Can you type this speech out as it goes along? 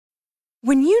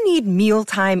When you need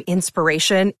mealtime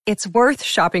inspiration, it's worth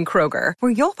shopping Kroger,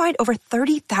 where you'll find over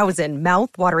 30,000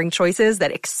 mouth-watering choices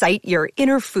that excite your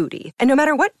inner foodie. And no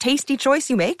matter what tasty choice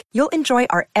you make, you'll enjoy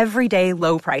our everyday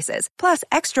low prices, plus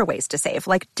extra ways to save,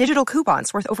 like digital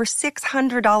coupons worth over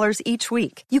 $600 each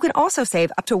week. You can also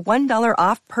save up to $1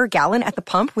 off per gallon at the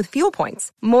pump with fuel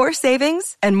points. More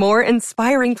savings and more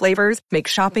inspiring flavors make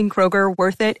shopping Kroger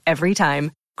worth it every time.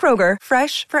 Kroger,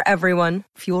 fresh for everyone.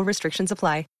 Fuel restrictions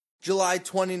apply. July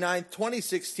 29th,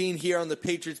 2016, here on the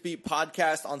Patriots Beat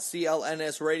podcast on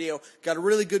CLNS Radio. Got a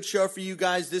really good show for you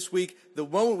guys this week. The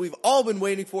moment we've all been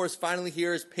waiting for is finally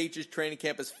here as Patriots training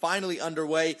camp is finally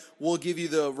underway. We'll give you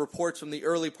the reports from the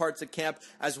early parts of camp,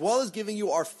 as well as giving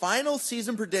you our final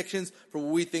season predictions for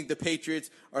what we think the Patriots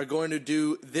are going to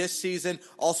do this season.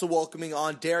 Also welcoming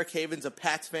on Derek Havens of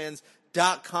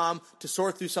PatsFans.com to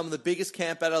sort through some of the biggest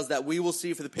camp battles that we will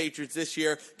see for the Patriots this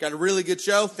year. Got a really good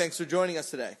show. Thanks for joining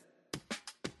us today.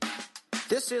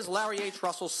 This is Larry H.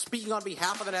 Russell speaking on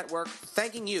behalf of the network,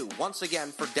 thanking you once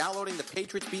again for downloading the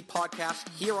Patriots Beat podcast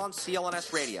here on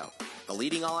CLNS Radio, the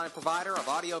leading online provider of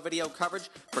audio-video coverage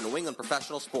for New England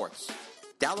professional sports.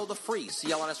 Download the free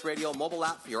CLNS Radio mobile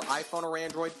app for your iPhone or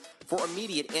Android for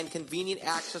immediate and convenient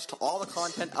access to all the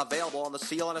content available on the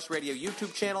CLNS Radio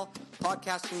YouTube channel,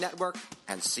 podcasting network,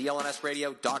 and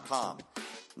CLNSradio.com.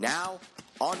 Now,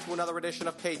 on to another edition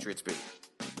of Patriots Beat.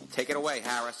 Take it away,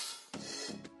 Harris.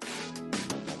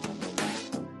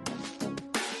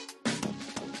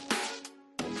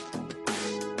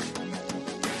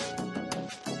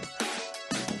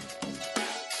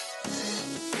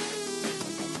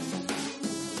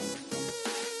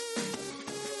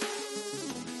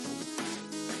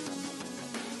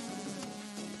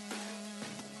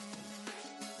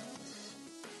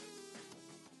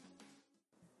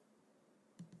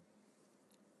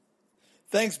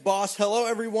 Thanks, boss. Hello,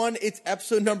 everyone. It's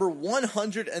episode number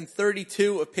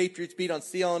 132 of Patriots Beat on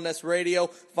CLNS Radio.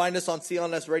 Find us on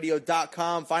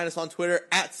clnsradio.com. Find us on Twitter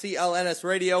at CLNS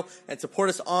Radio. And support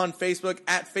us on Facebook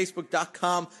at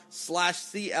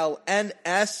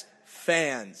facebook.com/CLNS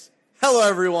fans. Hello,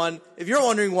 everyone. If you're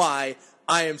wondering why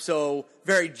I am so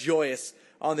very joyous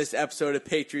on this episode of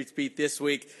Patriots Beat this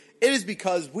week, it is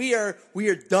because we are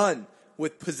done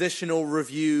with positional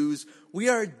reviews. We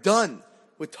are done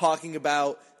with talking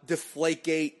about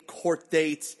Deflategate, court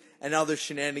dates, and other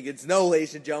shenanigans. No,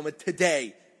 ladies and gentlemen,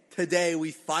 today we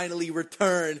finally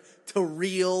return to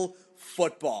real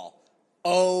football.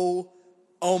 Oh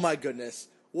my goodness.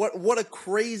 What a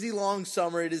crazy long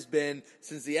summer it has been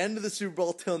since the end of the Super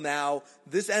Bowl till now.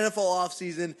 This NFL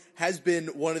offseason has been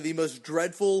one of the most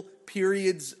dreadful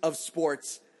periods of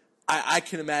sports I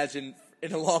can imagine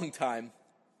in a long time.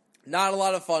 Not a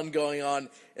lot of fun going on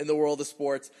in the world of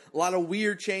sports. A lot of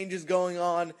weird changes going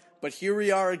on. But here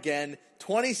we are again.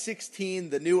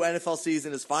 2016, the new NFL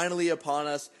season is finally upon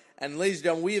us. And ladies and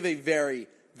gentlemen, we have a very,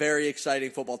 very exciting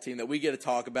football team that we get to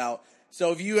talk about.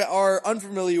 So if you are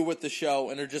unfamiliar with the show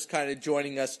and are just kind of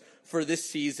joining us for this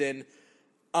season,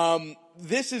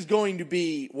 this is going to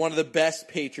be one of the best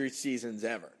Patriots seasons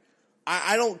ever.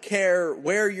 I don't care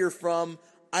where you're from.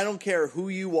 I don't care who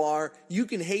you are. You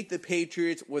can hate the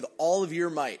Patriots with all of your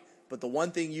might. But the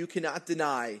one thing you cannot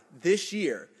deny this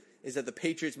year is that the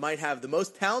Patriots might have the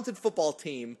most talented football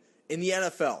team in the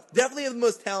NFL. Definitely have the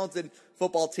most talented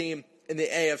football team in the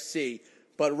AFC.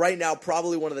 But right now,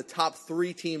 probably one of the top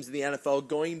 3 teams in the NFL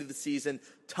going into the season.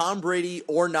 Tom Brady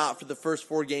or not for the first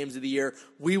 4 games of the year.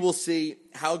 We will see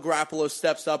how Garoppolo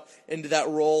steps up into that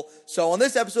role. So on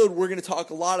this episode, we're going to talk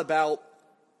a lot about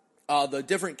the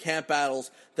different camp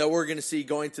battles that we're going to see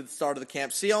going to the start of the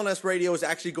camp. CLNS Radio is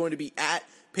actually going to be at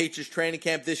Patriots training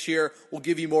camp this year. We'll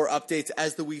give you more updates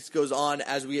as the weeks goes on,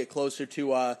 as we get closer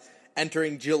to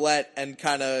entering Gillette, and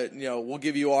kind of, we'll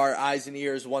give you our eyes and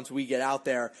ears once we get out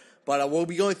there. But we'll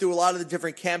be going through a lot of the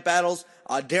different camp battles.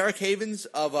 Derek Havens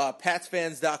of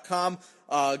PatsFans.com,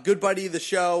 good buddy of the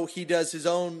show. He does his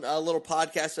own little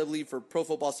podcast, I believe, for Pro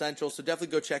Football Central. So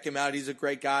definitely go check him out. He's a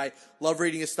great guy. Love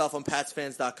reading his stuff on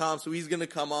PatsFans.com. So he's going to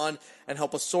come on and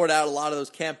help us sort out a lot of those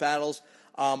camp battles.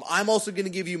 I'm also going to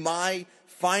give you my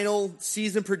final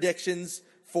season predictions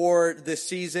for this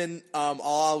season.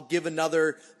 I'll give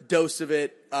another dose of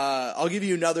it. I'll give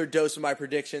you another dose of my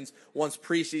predictions once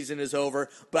preseason is over.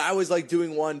 But I always like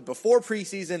doing one before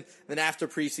preseason, then after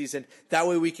preseason. That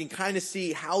way we can kind of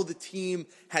see how the team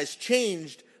has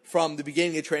changed from the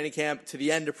beginning of training camp to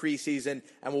the end of preseason,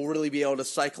 and we'll really be able to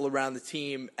cycle around the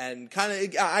team and kind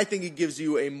of, I think it gives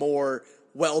you a more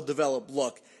well-developed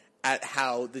look at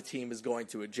how the team is going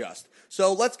to adjust.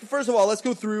 So first of all, let's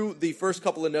go through the first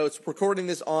couple of notes. Recording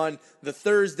this on the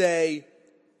Thursday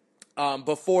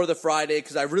before the Friday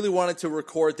because I really wanted to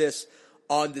record this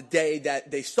on the day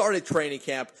that they started training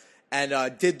camp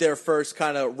and did their first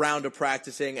kind of round of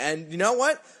practicing. And you know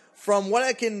what? From what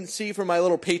I can see from my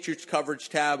little Patriots coverage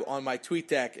tab on my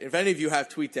TweetDeck, if any of you have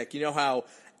TweetDeck, you know how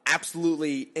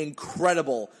absolutely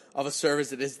incredible of a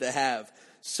service it is to have.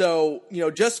 So,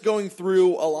 just going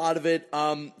through a lot of it,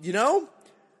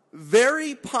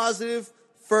 very positive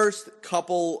first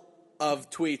couple of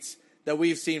tweets that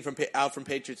we've seen out from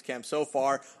Patriots camp so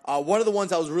far. One of the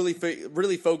ones I was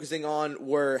really focusing on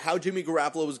were how Jimmy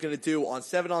Garoppolo was going to do on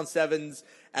 7-on-7s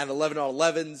and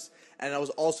 11-on-11s, and I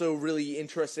was also really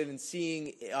interested in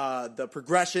seeing the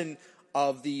progression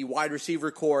of the wide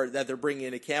receiver core that they're bringing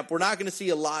into camp. We're not going to see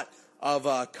a lot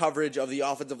of coverage of the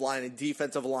offensive line and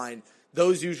defensive line.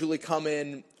 Those usually come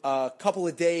in a couple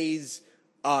of days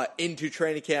into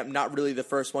training camp, not really the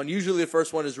first one. Usually the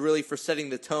first one is really for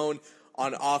setting the tone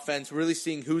on offense, really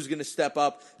seeing who's going to step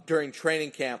up during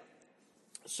training camp.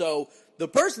 So the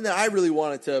person that I really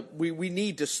we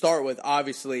need to start with,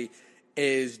 obviously,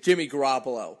 is Jimmy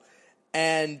Garoppolo.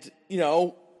 And,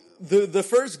 the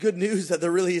first good news that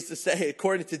there really is to say,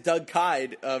 according to Doug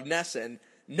Kyde of Nesson,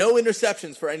 no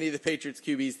interceptions for any of the Patriots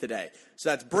QBs today. So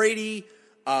that's Brady,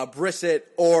 Brissett,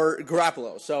 or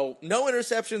Garoppolo. So no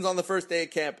interceptions on the first day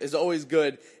of camp is always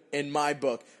good in my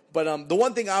book. But the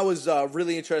one thing I was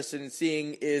really interested in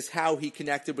seeing is how he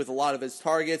connected with a lot of his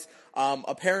targets.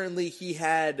 Apparently, he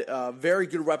had very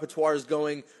good repertoires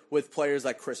going with players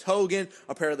like Chris Hogan.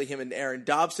 Apparently, him and Aaron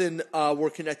Dobson were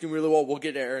connecting really well. We'll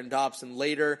get to Aaron Dobson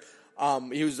later.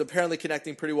 He was apparently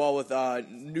connecting pretty well with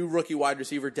new rookie wide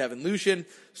receiver Devin Lucien.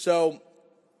 So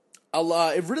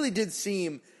it really did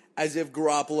seem as if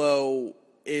Garoppolo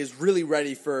is really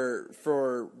ready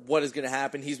for what is going to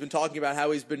happen. He's been talking about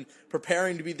how he's been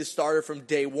preparing to be the starter from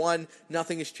day one.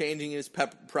 Nothing is changing in his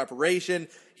preparation.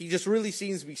 He just really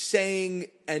seems to be saying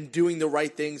and doing the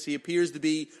right things. He appears to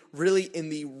be really in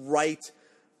the right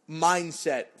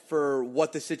mindset for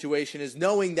what the situation is,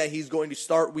 knowing that he's going to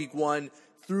start week 1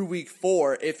 through week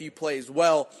 4 if he plays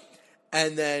well,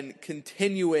 and then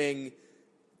continuing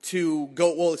to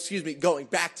going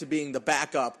back to being the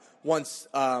backup once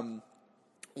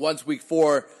week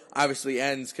 4 obviously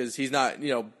ends, because he's not,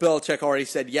 Belichick already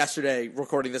said yesterday,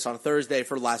 recording this on Thursday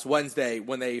for last Wednesday,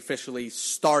 when they officially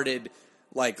started,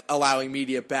 allowing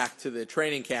media back to the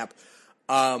training camp.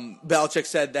 Belichick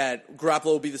said that Garoppolo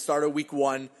will be the starter week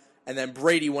 1, and then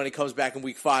Brady, when he comes back in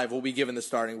week 5, will be given the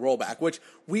starting rollback, which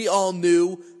we all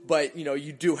knew, but,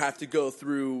 you do have to go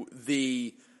through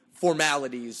the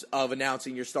formalities of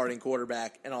announcing your starting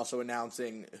quarterback and also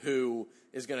announcing who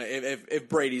is going to, if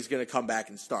Brady's going to come back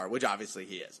and start, which obviously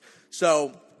he is.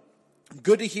 So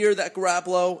good to hear that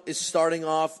Garoppolo is starting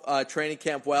off training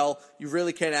camp well. You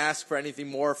really can't ask for anything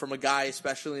more from a guy,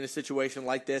 especially in a situation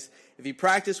like this. If he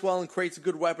practices well and creates a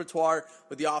good repertoire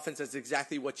with the offense, that's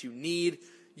exactly what you need.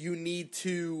 He needs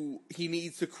to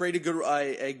create a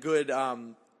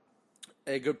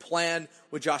good plan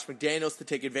with Josh McDaniels to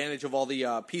take advantage of all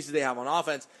the pieces they have on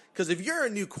offense. Because if you're a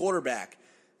new quarterback,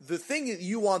 the thing that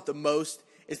you want the most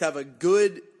is to have a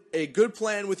good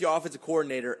plan with your offensive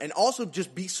coordinator, and also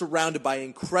just be surrounded by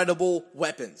incredible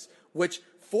weapons, which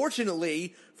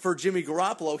fortunately for Jimmy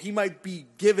Garoppolo, he might be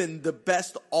given the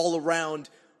best all-around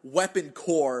weapon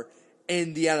core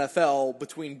in the NFL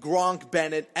between Gronk,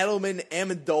 Bennett, Edelman,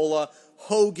 Amendola,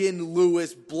 Hogan,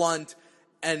 Lewis, Blunt,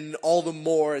 and all the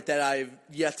more that I've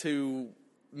yet to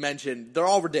mention. They're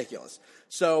all ridiculous.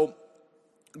 So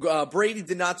Brady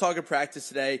did not talk in practice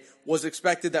today. Was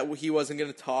expected that he wasn't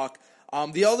going to talk.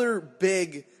 The other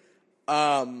big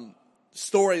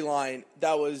storyline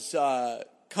that was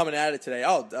coming at it today.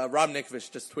 Rob Ninkovich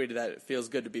just tweeted that it feels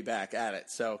good to be back at it.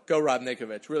 So go Rob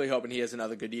Ninkovich. Really hoping he has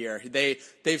another good year.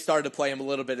 They've started to play him a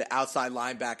little bit of outside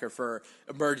linebacker for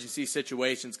emergency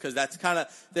situations, because that's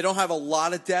they don't have a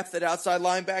lot of depth at outside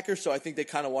linebacker. So I think they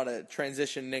kind of want to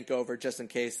transition Nink over just in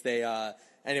case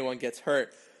anyone gets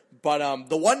hurt. But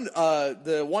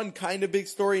the one kind of big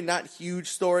story, not huge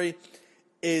story,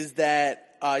 is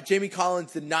that Jamie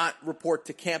Collins did not report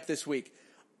to camp this week.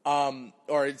 Not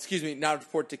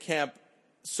report to camp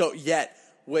yet,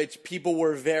 which people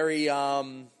were very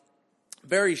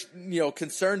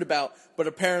concerned about, but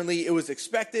apparently it was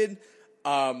expected.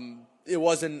 It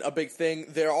wasn't a big thing.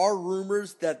 There are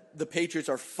rumors that the Patriots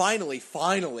are finally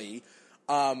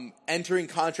entering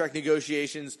contract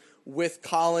negotiations with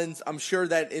Collins. I'm sure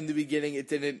that in the beginning it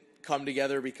didn't come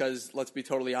together because, let's be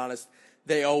totally honest,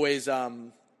 they always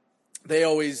kind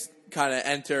of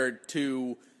enter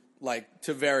to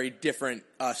very different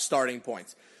starting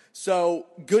points. So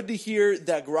good to hear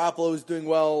that Garoppolo is doing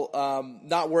well.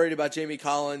 Not worried about Jamie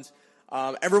Collins.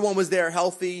 Everyone was there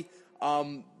healthy.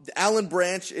 Alan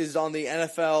Branch is on the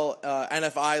NFL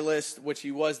NFI list, which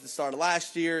he was the start of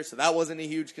last year, so that wasn't a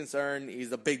huge concern.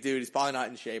 He's a big dude. He's probably not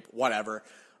in shape. Whatever.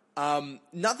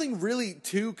 Nothing really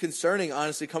too concerning,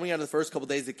 honestly, coming out of the first couple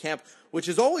days of camp, which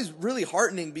is always really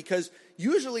heartening because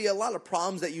usually a lot of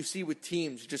problems that you see with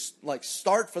teams just like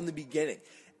start from the beginning.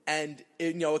 And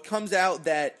it comes out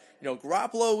that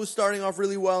Garoppolo was starting off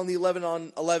really well in the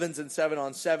 11-on-11s and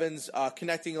 7-on-7s,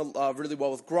 connecting really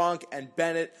well with Gronk and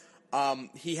Bennett.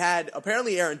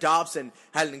 Apparently Aaron Dobson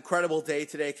had an incredible day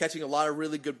today, catching a lot of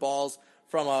really good balls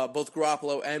from both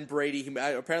Garoppolo and Brady. He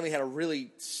apparently had a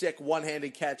really sick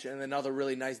one-handed catch and another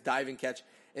really nice diving catch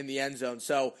in the end zone.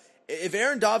 So if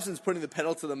Aaron Dobson's putting the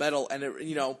pedal to the metal, and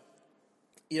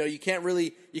you can't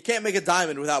make a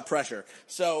diamond without pressure.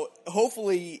 So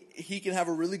hopefully he can have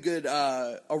a really good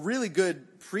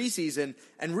preseason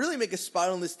and really make a spot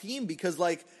on this team because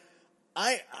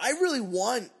I really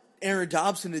want Aaron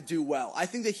Dobson to do well. I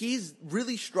think that he's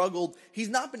really struggled. He's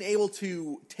not been able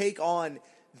to take on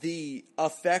the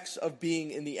effects of being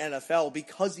in the NFL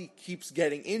because he keeps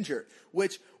getting injured,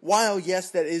 which while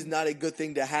yes, that is not a good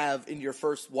thing to have in your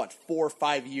first, 4 or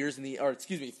 5 years 3,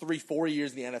 4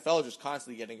 years in the NFL, just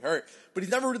constantly getting hurt, but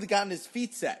he's never really gotten his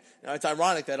feet set. Now, it's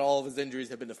ironic that all of his injuries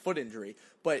have been a foot injury,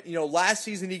 but last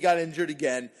season he got injured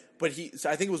again, but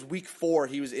I think it was week 4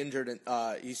 he was injured and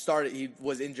he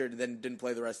was injured and then didn't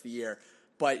play the rest of the year.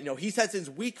 But, he's had since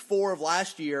week 4 of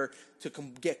last year to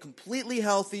get completely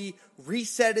healthy,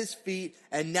 reset his feet,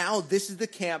 and now this is the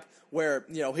camp where,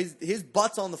 his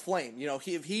butt's on the flame.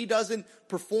 If he doesn't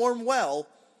perform well,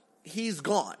 he's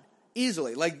gone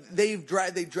easily. They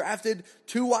drafted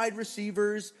 2 wide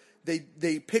receivers.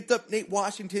 They picked up Nate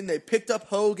Washington. They picked up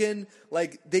Hogan.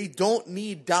 They don't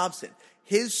need Dobson.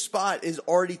 His spot is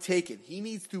already taken. He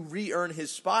needs to re-earn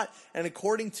his spot. And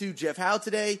according to Jeff Howe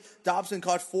today, Dobson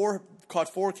caught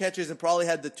four catches and probably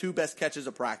had the 2 best catches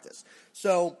of practice.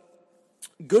 So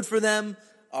good for them.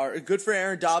 Good for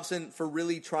Aaron Dobson for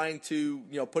really trying to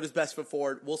put his best foot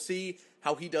forward. We'll see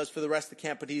how he does for the rest of the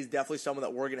camp, but he's definitely someone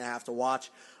that we're going to have to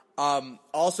watch.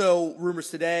 Also, rumors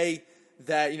today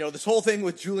that this whole thing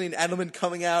with Julian Edelman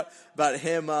coming out about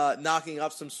him knocking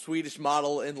up some Swedish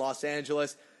model in Los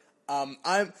Angeles. I'm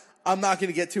not going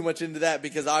to get too much into that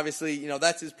because obviously,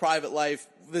 that's his private life.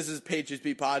 This is Patriots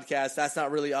Beat podcast. That's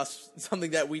not really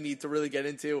something that we need to really get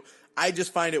into. I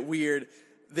just find it weird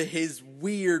that his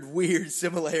weird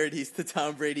similarities to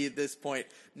Tom Brady at this point.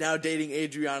 Now dating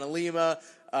Adriana Lima,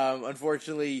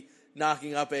 unfortunately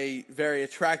knocking up a very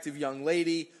attractive young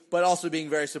lady, but also being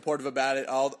very supportive about it.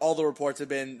 All the reports have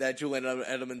been that Julian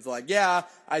Edelman's like, yeah,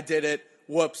 I did it.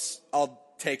 Whoops, I'll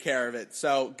take care of it.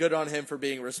 So good on him for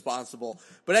being responsible.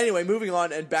 But anyway, moving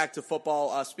on and back to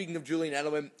football. Speaking of Julian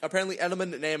Edelman, apparently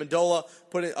Edelman and Amendola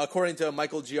according to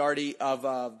Michael Giardi of,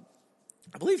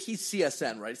 I believe he's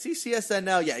CSN, right? Is he CSN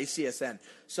now? Yeah, he's CSN.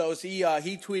 So he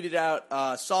tweeted out,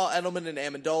 saw Edelman and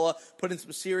Amendola put in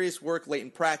some serious work late in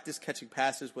practice, catching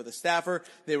passes with a staffer.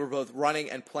 They were both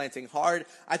running and planting hard.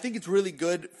 I think it's really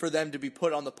good for them to be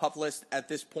put on the PUP list at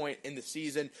this point in the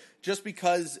season, just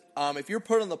because if you're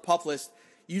put on the PUP list,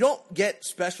 you don't get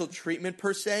special treatment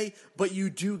per se, but you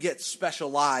do get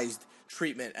specialized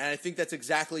treatment. And I think that's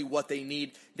exactly what they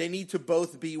need. They need to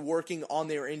both be working on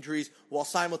their injuries while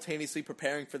simultaneously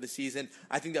preparing for the season.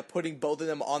 I think that putting both of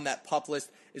them on that PUP list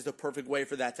is the perfect way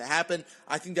for that to happen.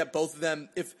 I think that both of them,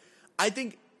 I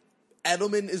think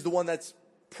Edelman is the one that's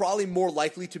probably more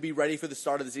likely to be ready for the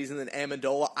start of the season than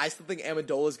Amendola. I still think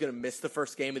Amendola is going to miss the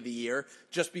first game of the year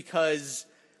just because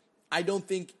I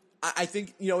think,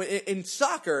 in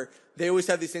soccer, they always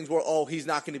have these things where, he's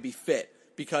not going to be fit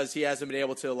because he hasn't been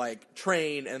able to,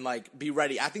 train and, be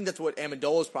ready. I think that's what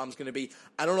Amendola's problem is going to be.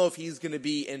 I don't know if he's going to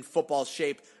be in football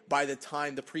shape by the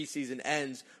time the preseason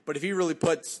ends, but if he really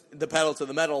puts the pedal to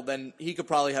the metal, then he could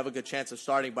probably have a good chance of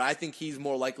starting. But I think he's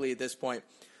more likely at this point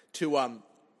to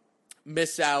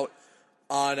miss out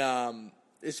on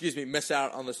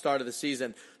the start of the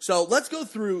season. So let's go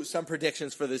through some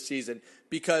predictions for this season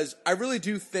because I really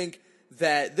do think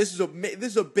that this is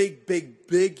a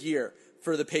big year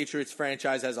for the Patriots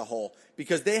franchise as a whole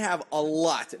because they have a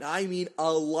lot, and I mean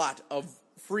a lot of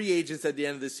free agents at the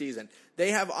end of the season.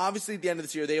 They have, obviously at the end of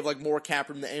this year, they have more cap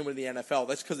room than anyone in the NFL.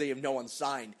 That's because they have no one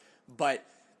signed. But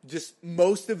just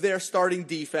most of their starting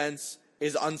defense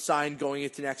is unsigned going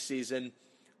into next season.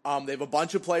 They have a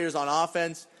bunch of players on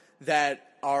offense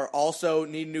that are also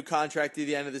need a new contract at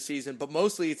the end of the season, but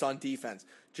mostly it's on defense.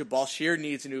 Jabal Shear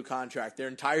needs a new contract. Their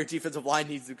entire defensive line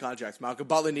needs new contracts. Malcolm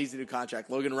Butler needs a new contract.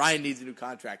 Logan Ryan needs a new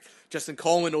contract. Justin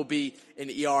Coleman will be an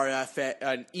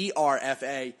ERFA.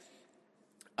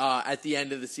 at the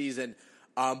end of the season.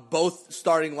 Both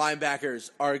starting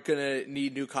linebackers are going to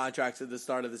need new contracts at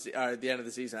the end of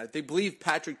the season. I believe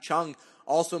Patrick Chung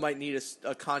also might need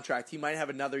a contract. He might have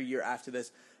another year after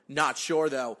this. Not sure,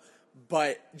 though.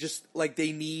 But just, like,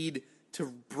 they need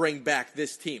to bring back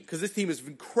this team, because this team is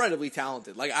incredibly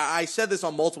talented. Like, I said this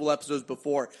on multiple episodes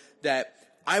before, that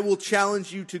I will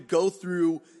challenge you to go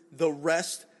through the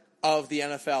rest of the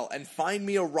NFL and find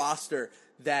me a roster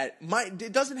that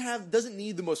doesn't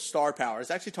need the most star power. I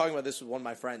was actually talking about this with one of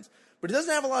my friends, but it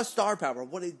doesn't have a lot of star power.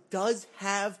 What it does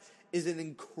have is an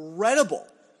incredible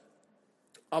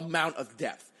amount of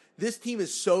depth. This team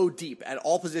is so deep at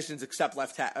all positions except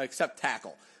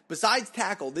tackle. Besides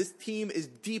tackle, this team is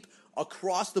deep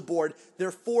across the board.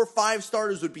 Their 4-5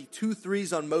 starters would be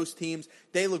 2-3s on most teams.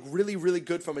 They look really, really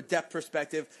good from a depth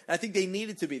perspective, and I think they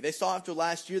needed to be. They saw after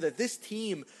last year that this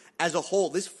team as a whole,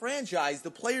 this franchise,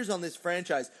 the players on this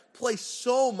franchise play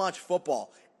so much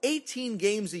football. 18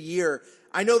 games a year.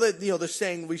 I know that, they're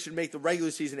saying we should make the regular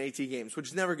season 18 games, which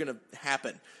is never going to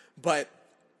happen. But,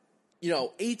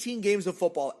 18 games of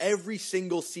football every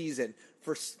single season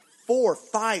for 4,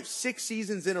 5, 6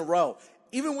 seasons in a row.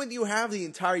 Even when you have the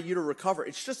entire year to recover,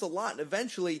 it's just a lot, and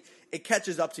eventually it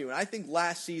catches up to you. And I think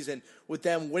last season, with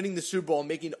them winning the Super Bowl and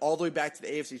making it all the way back to the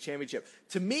AFC Championship,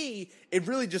 to me, it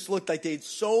really just looked like they had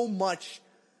so much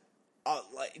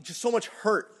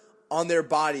hurt on their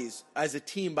bodies as a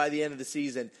team by the end of the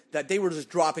season that they were just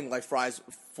dropping like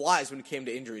flies when it came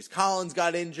to injuries. Collins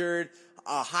got injured,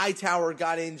 Hightower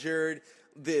got injured,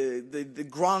 the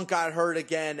Gronk got hurt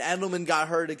again, Edelman got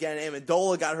hurt again,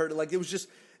 Amendola got hurt. Like, it was just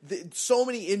so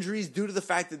many injuries due to the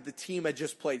fact that the team had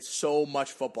just played so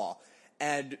much football.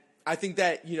 And I think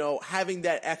that, having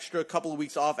that extra couple of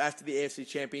weeks off after the AFC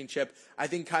Championship, I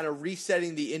think kind of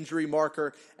resetting the injury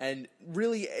marker, and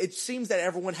really it seems that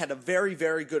everyone had a very,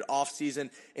 very good offseason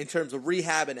in terms of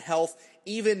rehab and health.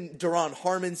 Even Duron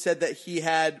Harmon said that he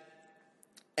had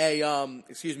Duron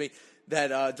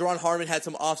Harmon had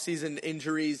some offseason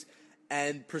injuries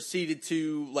and proceeded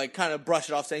to kind of brush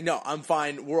it off, saying, no, I'm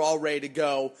fine, we're all ready to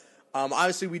go.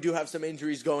 Obviously, we do have some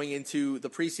injuries going into the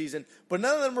preseason, but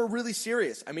none of them are really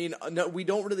serious. I mean, no, we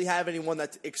don't really have anyone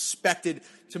that's expected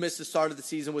to miss the start of the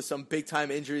season with some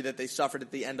big-time injury that they suffered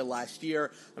at the end of last year.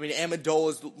 I mean, Amendola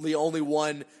is the only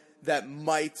one that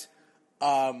might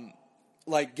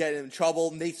get in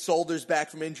trouble. Nate Solder's back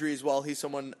from injury as well. He's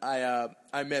someone I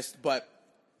missed, but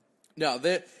no,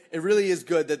 it really is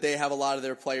good that they have a lot of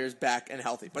their players back and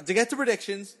healthy. But to get to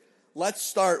predictions, let's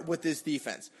start with this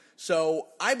defense. So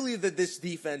I believe that this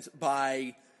defense,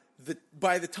 by the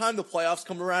time the playoffs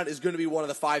come around, is going to be one of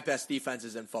the 5 best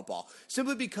defenses in football.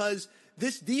 Simply because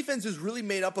this defense is really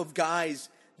made up of guys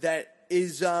that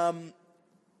is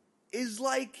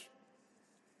like,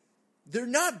 they're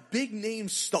not big name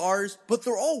stars, but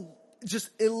they're all just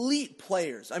elite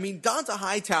players. I mean, Donta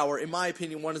Hightower, in my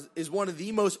opinion, is one of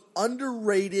the most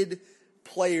underrated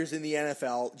players in the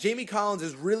NFL. Jamie Collins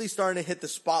is really starting to hit the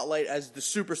spotlight as the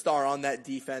superstar on that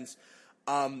defense.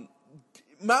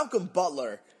 Malcolm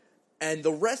Butler and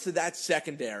the rest of that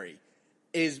secondary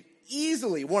is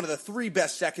easily one of the 3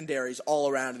 best secondaries all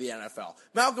around the NFL.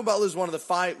 Malcolm Butler is one of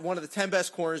the 10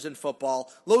 best corners in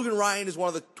football. Logan Ryan is one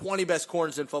of the 20 best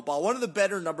corners in football. One of the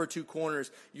better number 2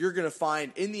 corners you're going to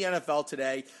find in the NFL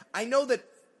today. I know that,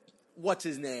 what's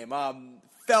his name?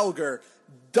 Felger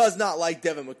does not like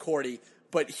Devin McCourty,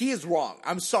 but he is wrong.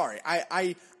 I'm sorry.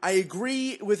 I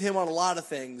agree with him on a lot of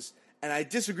things, and I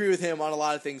disagree with him on a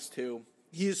lot of things too.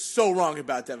 He is so wrong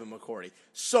about Devin McCourty.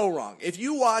 So wrong. If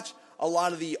you watch a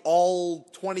lot of the all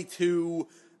 22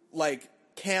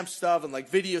 camp stuff and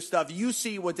video stuff, you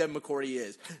see what Devin McCourty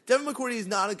is. Devin McCourty is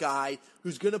not a guy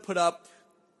who's going to put up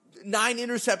 9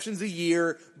 interceptions a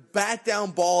year, bat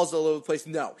down balls all over the place.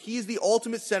 No, he's the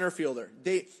ultimate center fielder.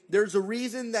 There's a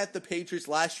reason that the Patriots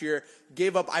last year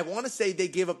gave up, I want to say they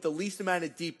gave up the least amount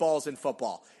of deep balls in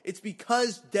football. It's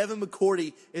because Devin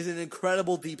McCourty is an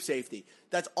incredible deep safety.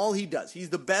 That's all he does. He's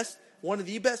the best, one of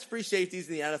the best free safeties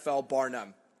in the NFL, bar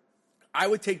none. I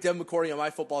would take Devin McCourty on my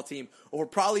football team over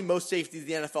probably most safeties in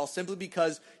the NFL simply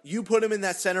because you put him in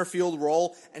that center field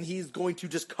role and he's going to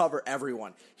just cover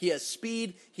everyone. He has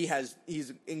speed. He's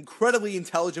an incredibly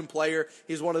intelligent player.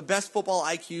 He's one of the best football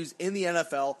IQs in the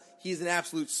NFL. He's an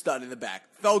absolute stud in the back.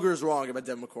 Felger is wrong about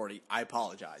Devin McCourty. I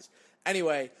apologize.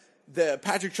 Anyway,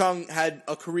 Patrick Chung had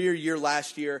a career year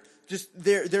last year. Just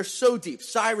they're so deep.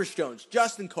 Cyrus Jones,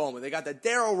 Justin Coleman. They got that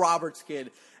Darryl Roberts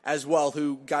kid as well,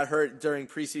 who got hurt during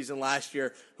preseason last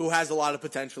year, who has a lot of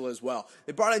potential as well.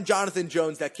 They brought in Jonathan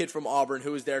Jones, that kid from Auburn,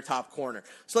 who is their top corner.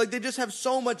 So they just have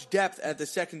so much depth at the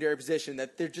secondary position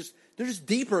that they're just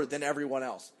deeper than everyone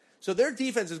else. So their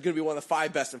defense is going to be one of the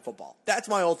 5 best in football. That's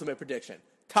my ultimate prediction.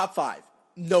 Top 5.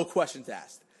 No questions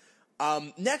asked.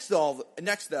 Next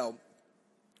though,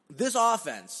 this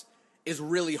offense is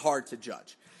really hard to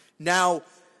judge. Now,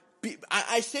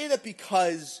 I say that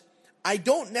because I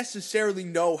don't necessarily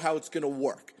know how it's going to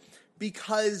work.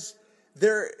 Because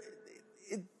they've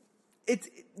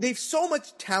so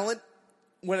much talent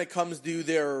when it comes to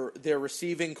their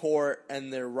receiving core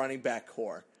and their running back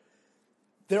core.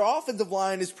 Their offensive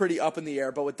line is pretty up in the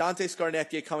air, but with Dante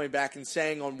Scarnecchia coming back and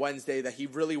saying on Wednesday that he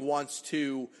really wants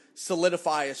to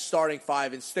solidify a starting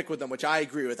 5 and stick with them, which I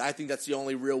agree with. I think that's the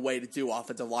only real way to do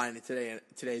offensive line in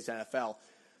today's NFL.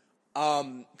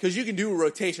 Because you can do a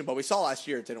rotation, but we saw last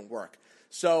year it didn't work.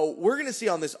 So we're going to see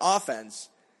on this offense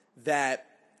that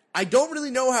I don't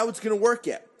really know how it's going to work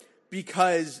yet.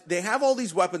 Because they have all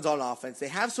these weapons on offense. They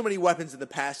have so many weapons in the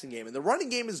passing game. And the running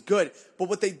game is good, but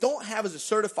what they don't have is a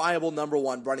certifiable number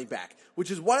 1 running back,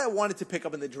 which is what I wanted to pick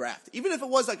up in the draft. Even if it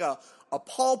was like a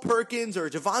Paul Perkins or a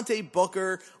Javonte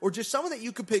Booker or just someone that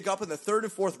you could pick up in the 3rd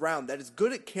and 4th round that is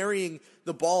good at carrying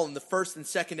the ball in the 1st and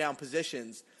 2nd down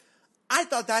positions, I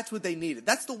thought that's what they needed.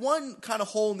 That's the one kind of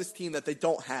hole in this team that they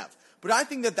don't have. But I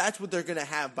think that that's what they're going to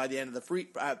have by the end of the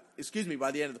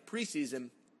preseason.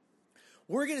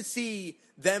 We're going to see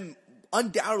them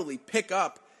undoubtedly pick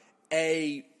up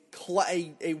a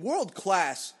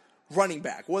world-class running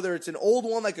back, whether it's an old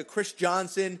one like a Chris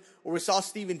Johnson or we saw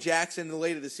Steven Jackson in the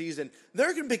late of the season.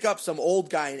 They're going to pick up some old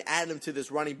guy and add him to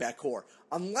this running back core,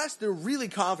 unless they're really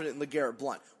confident in LeGarrette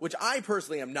Blount, which I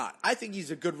personally am not. I think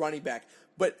he's a good running back,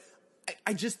 but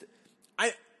I'm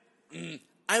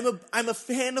a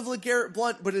fan of LeGarrette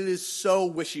Blount, but it is so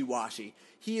wishy-washy.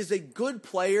 He is a good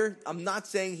player. I'm not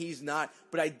saying he's not,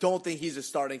 but I don't think he's a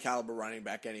starting caliber running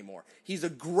back anymore. He's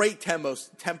a great tempo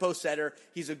setter.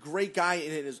 He's a great guy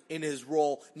in his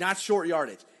role, not short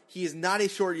yardage. He is not a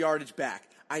short yardage back.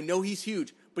 I know he's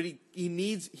huge, but he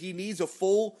needs a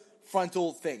full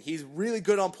frontal thing. He's really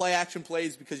good on play action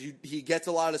plays because he gets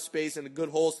a lot of space and good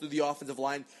holes through the offensive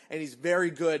line, and he's very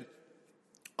good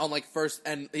on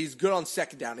and he's good on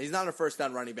 2nd down. He's not a 1st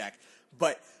down running back,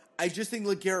 but I just think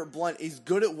LeGarrette Blount is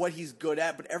good at what he's good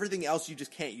at, but everything else you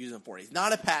just can't use him for. He's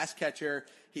not a pass catcher.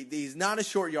 He's not a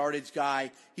short yardage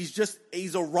guy.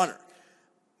 He's a runner.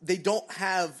 They don't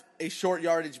have a short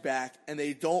yardage back, and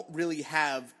they don't really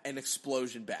have an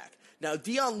explosion back. Now,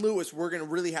 Dion Lewis, we're going to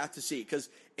really have to see, because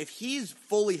if he's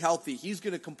fully healthy, he's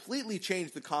going to completely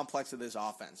change the complex of this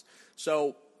offense.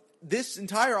 So this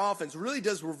entire offense really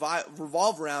does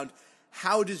revolve around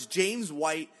how does James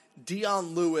White,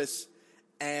 Dion Lewis,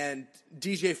 and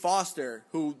DJ Foster,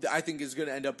 who I think is going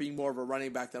to end up being more of a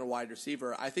running back than a wide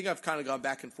receiver. I think I've kind of gone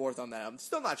back and forth on that. I'm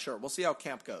still not sure. We'll see how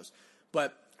camp goes.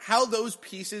 But how those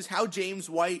pieces, how James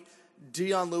White,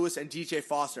 Dion Lewis, and DJ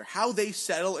Foster, how they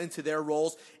settle into their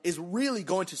roles is really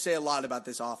going to say a lot about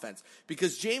this offense.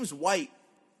 Because James White,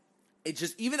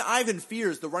 even Ivan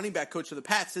Fears, the running back coach of the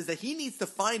Pats, says that he needs to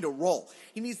find a role.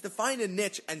 He needs to find a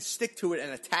niche and stick to it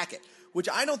and attack it, which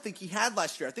I don't think he had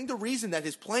last year. I think the reason that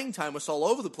his playing time was all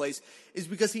over the place is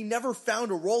because he never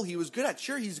found a role he was good at.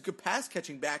 Sure, he's a good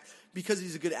pass-catching back because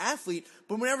he's a good athlete,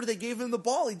 but whenever they gave him the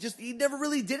ball, he never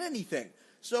really did anything.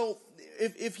 So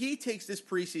if he takes this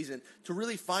preseason to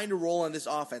really find a role on this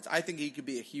offense, I think he could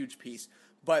be a huge piece.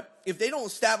 But if they don't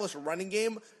establish a running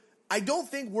game, I don't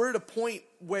think we're at a point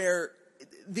where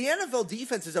the NFL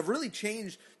defenses have really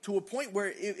changed to a point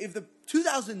where if the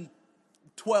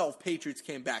 2012 Patriots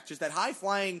came back, just that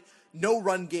high-flying,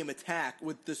 no-run game attack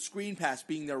with the screen pass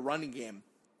being their running game,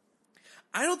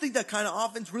 I don't think that kind of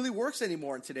offense really works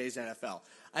anymore in today's NFL.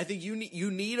 I think you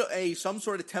need some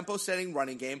sort of tempo-setting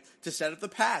running game to set up the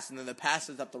pass, and then the pass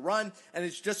sets up the run, and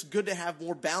it's just good to have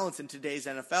more balance in today's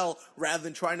NFL rather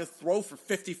than trying to throw for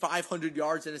 5,500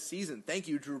 yards in a season. Thank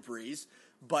you, Drew Brees.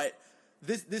 But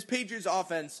this Patriots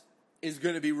offense is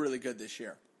going to be really good this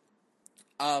year.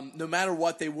 No matter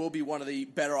what, they will be one of the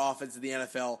better offenses in the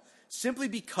NFL simply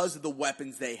because of the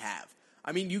weapons they have.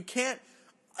 I mean, you can't...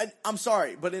 I'm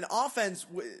sorry, but in offense,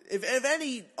 if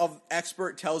any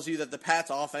expert tells you that the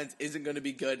Pats' offense isn't going to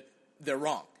be good, they're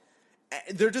wrong.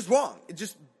 They're just wrong. It's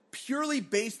just purely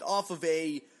based off of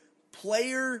a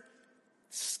player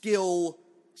skill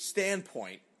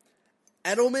standpoint.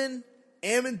 Edelman,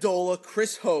 Amendola,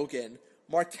 Chris Hogan,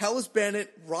 Martellus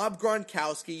Bennett, Rob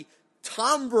Gronkowski,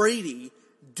 Tom Brady,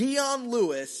 Dion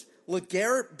Lewis,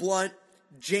 LeGarrette Blount,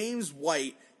 James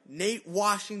White, Nate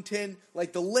Washington,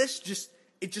 like the list just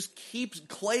keeps,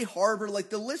 Clay Harbor, like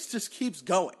the list just keeps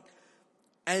going.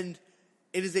 And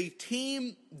it is a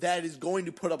team that is going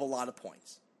to put up a lot of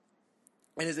points.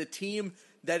 And is a team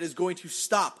that is going to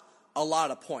stop a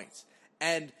lot of points.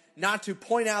 And not to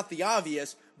point out the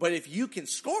obvious, but if you can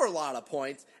score a lot of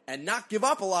points and not give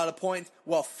up a lot of points,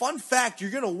 well, fun fact,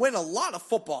 you're going to win a lot of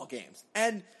football games.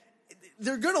 And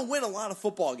they're going to win a lot of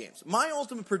football games. My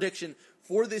ultimate prediction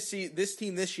for this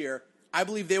team this year, I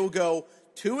believe they will go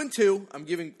 2-2. I'm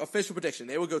giving official prediction.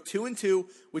 They will go 2-2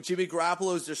 with Jimmy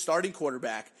Garoppolo as their starting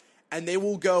quarterback, and they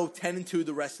will go 10-2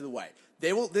 the rest of the way.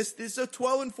 They will. This is a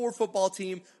 12-4 football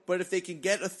team, but if they can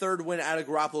get a third win out of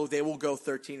Garoppolo, they will go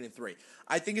 13-3.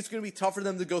 I think it's going to be tough for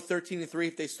them to go 13-3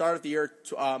 if they start at the year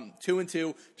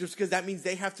 2-2, just because that means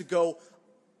they have to go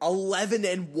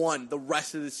 11-1 the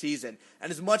rest of the season.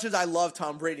 And as much as I love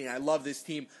Tom Brady and I love this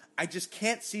team, I just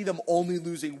can't see them only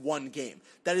losing one game.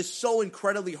 That is so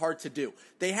incredibly hard to do.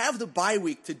 They have the bye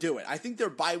week to do it. I think their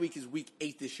bye week is week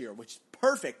 8 this year, which is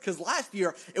perfect, because last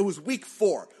year it was week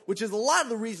 4, which is a lot of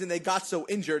the reason they got so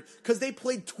injured, because they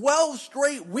played 12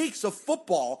 straight weeks of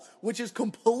football, which is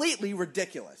completely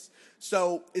ridiculous.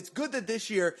 So it's good that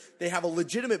this year they have a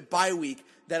legitimate bye week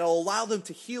that'll allow them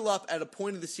to heal up at a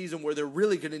point of the season where they're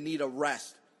really going to need a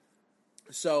rest.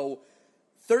 So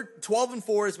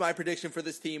 12-4 is my prediction for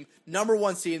this team. Number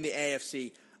 1 seed in the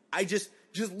AFC. I just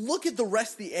look at the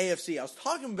rest of the AFC. I was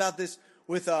talking about this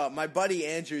with my buddy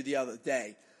Andrew the other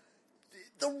day.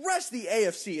 The rest of the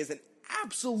AFC is an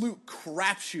absolute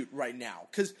crapshoot right now,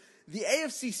 because the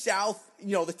AFC South,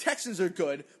 the Texans are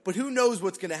good, but who knows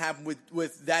what's going to happen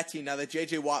with that team now that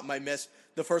J.J. Watt might miss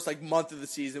the first month of the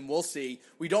season. We'll see.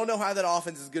 We don't know how that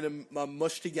offense is going to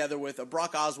mush together with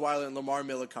Brock Osweiler and Lamar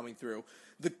Miller coming through.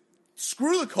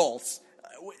 Screw the Colts.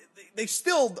 They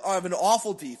still have an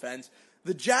awful defense.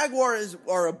 The Jaguars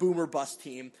are a boomer bust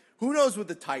team. Who knows with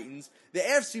the Titans? The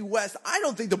AFC West, I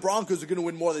don't think the Broncos are going to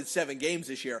win more than 7 games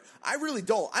this year. I really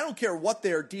don't. I don't care what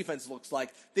their defense looks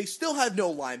like. They still have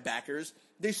no linebackers.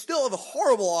 They still have a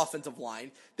horrible offensive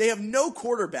line. They have no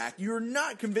quarterback. You're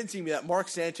not convincing me that Mark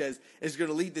Sanchez is going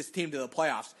to lead this team to the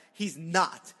playoffs. He's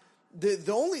not.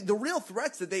 The real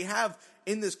threats that they have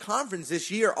in this conference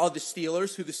this year are the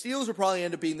Steelers, who the Steelers will probably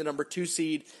end up being the number 2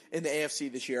 seed in the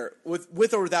AFC this year,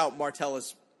 with or without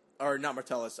Martavis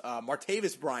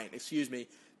Bryant,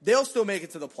 They'll still make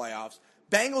it to the playoffs.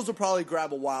 Bengals will probably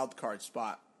grab a wild card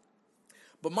spot.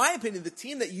 But my opinion, the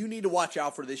team that you need to watch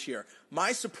out for this year,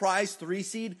 my surprise 3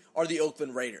 seed are the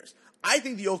Oakland Raiders. I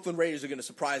think the Oakland Raiders are going to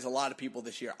surprise a lot of people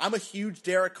this year. I'm a huge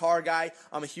Derek Carr guy.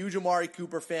 I'm a huge Amari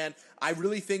Cooper fan. I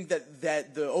really think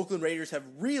that the Oakland Raiders have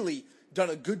really done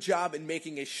a good job in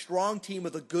making a strong team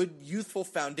with a good youthful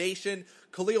foundation.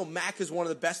 Khalil Mack is one of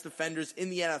the best defenders in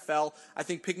the NFL. I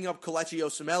think picking up Kelechi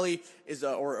Osemele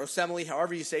or Osemele,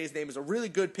 however you say his name, is a really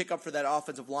good pickup for that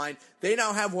offensive line. They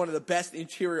now have one of the best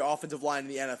interior offensive line in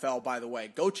the NFL, by the way.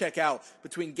 Go check out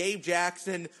between Gabe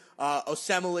Jackson,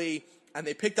 Osemele, and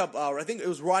they picked up, I think it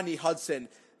was Rodney Hudson,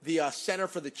 the center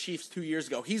for the Chiefs 2 years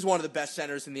ago. He's one of the best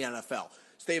centers in the NFL.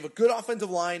 So they have a good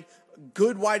offensive line,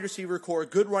 good wide receiver core,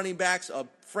 good running backs, a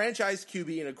franchise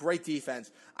QB, and a great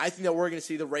defense. I think that we're going to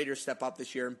see the Raiders step up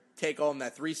this year and take home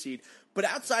that 3 seed. But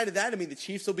outside of that, the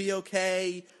Chiefs will be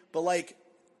okay. But,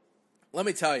 let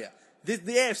me tell you, the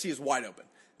AFC is wide open.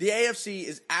 The AFC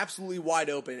is absolutely wide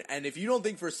open, and if you don't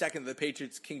think for a second that the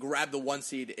Patriots can grab the 1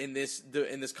 seed in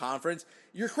this conference,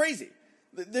 you're crazy.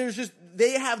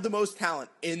 They have the most talent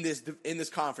in this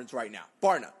conference right now,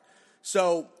 bar none.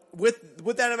 So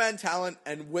with that amount of talent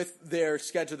and with their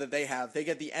schedule that they have, they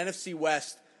get the NFC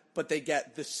West, but they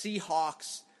get the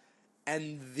Seahawks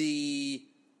and the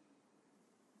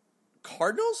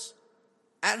Cardinals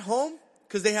at home,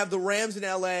 because they have the Rams in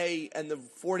LA and the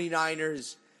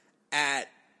 49ers at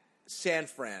San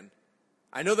Fran.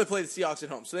 I know they play the Seahawks at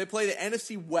home. So they play the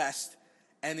NFC West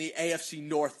and the AFC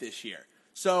North this year.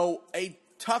 So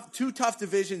two tough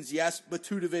divisions, yes, but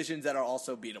 2 divisions that are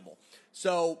also beatable.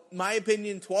 So my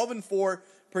opinion, 12-4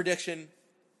 prediction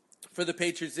for the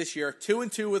Patriots this year.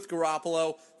 2-2 with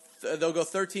Garoppolo. They'll go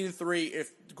 13-3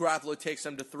 if Garoppolo takes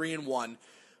them to 3-1.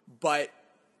 But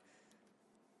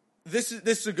this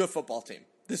is a good football team.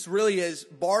 This really is,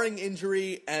 barring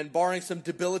injury and barring some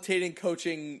debilitating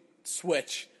coaching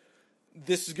switch,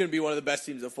 this is going to be one of the best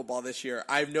teams of football this year.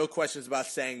 I have no questions about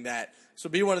saying that. So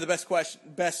be one of the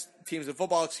best teams of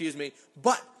football,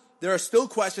 But there are still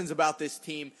questions about this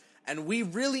team, and we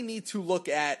really need to look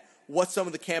at what some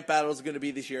of the camp battles are going to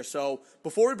be this year. So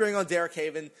before we bring on Derek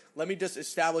Haven, let me just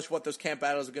establish what those camp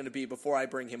battles are going to be before I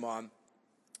bring him on.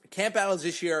 Camp battles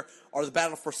this year are the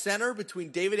battle for center between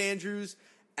David Andrews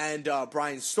and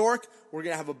Brian Stork. We're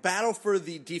going to have a battle for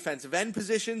the defensive end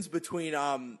positions between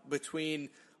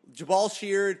Jabal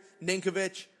Sheard,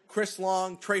 Ninkovich, Chris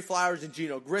Long, Trey Flowers, and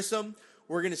Geno Grissom.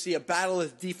 We're going to see a battle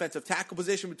at the defensive tackle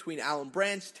position between Alan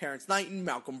Branch, Terrence Knighton,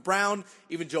 Malcolm Brown,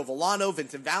 even Joe Villano,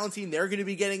 Vincent Valentine. They're going to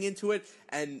be getting into it.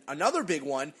 And another big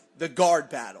one, the guard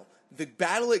battle. The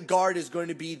battle at guard is going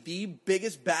to be the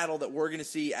biggest battle that we're going to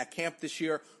see at camp this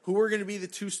year. Who are going to be the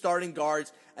two starting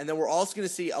guards. And then we're also going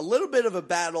to see a little bit of a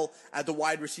battle at the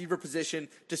wide receiver position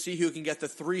to see who can get the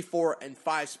 3, 4, and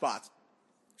 5 spots.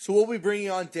 So we'll be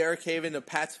bringing on Derek Haven of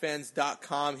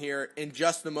PatsFans.com here in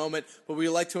just a moment, but we'd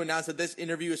like to announce that this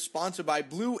interview is sponsored by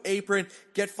Blue Apron.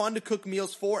 Get fun to cook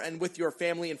meals for and with your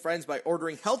family and friends by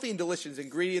ordering healthy and delicious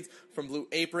ingredients from Blue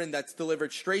Apron that's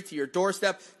delivered straight to your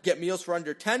doorstep. Get meals for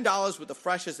under $10 with the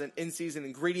freshest and in-season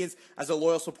ingredients. As a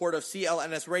loyal supporter of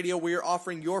CLNS Radio, we are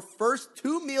offering your first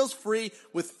 2 meals free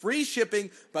with free shipping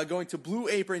by going to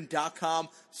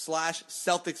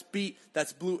blueapron.com/CelticsBeat.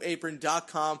 That's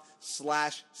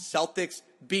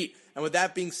blueapron.com/CelticsBeat. And with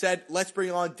that being said, let's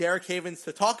bring on Derek Havens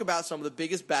to talk about some of the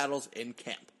biggest battles in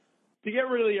camp. To get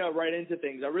really right into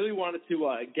things, I really wanted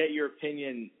to get your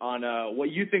opinion on what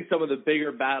you think some of the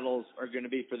bigger battles are going to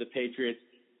be for the Patriots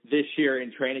this year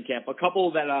in training camp. A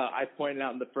couple that I pointed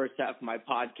out in the first half of my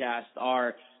podcast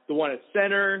are the one at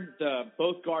center,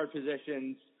 both guard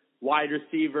positions, wide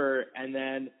receiver, and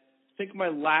then I think my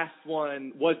last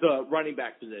one was the running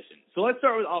back position. So let's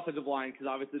start with offensive line because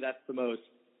obviously that's the most,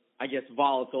 I guess,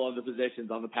 volatile of the positions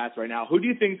on the Pats right now. Who do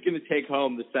you think is going to take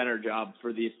home the center job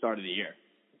for the start of the year?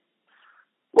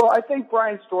 Well, I think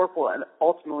Brian Stork will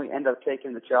ultimately end up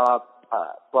taking the job,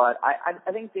 but I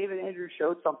think David Andrews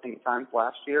showed something at times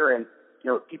last year, and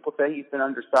people say he's been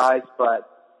undersized, but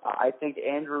I think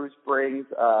Andrews brings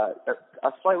a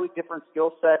slightly different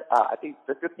skill set. I think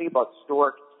the good thing about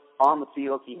Stork on the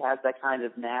field, he has that kind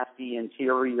of nasty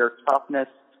interior toughness,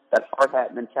 that hard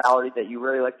hat mentality that you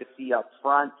really like to see up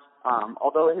front.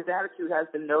 Although his attitude has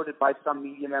been noted by some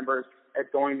media members as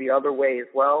going the other way as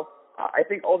well. I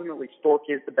think ultimately Stork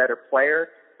is the better player,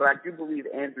 but I do believe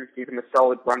Andrews gave him a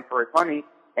solid run for his money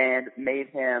and made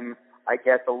him, I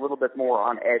guess, a little bit more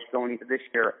on edge going into this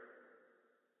year.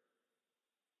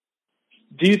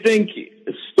 Do you think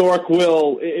Stork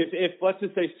will, if let's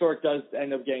just say Stork does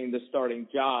end up getting the starting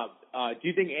job, do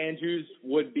you think Andrews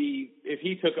would be, if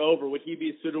he took over, would he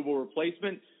be a suitable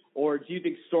replacement? Or do you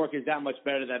think Stork is that much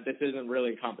better that this isn't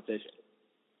really a competition?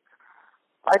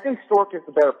 I think Stork is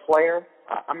the better player.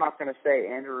 I'm not going to say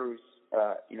Andrews,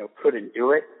 couldn't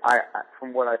do it.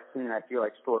 From what I've seen, I feel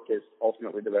like Stork is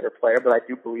ultimately the better player, but I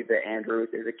do believe that Andrews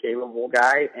is a capable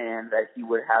guy and that he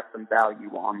would have some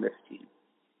value on this team.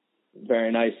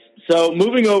 Very nice. So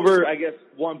moving over, I guess,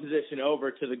 one position over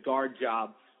to the guard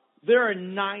job, there are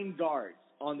 9 guards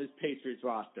on this Patriots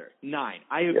roster. 9.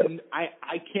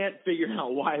 I can't figure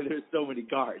out why there's so many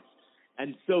guards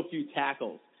and so few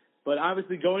tackles. But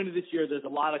obviously going into this year, there's a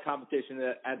lot of competition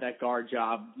at that guard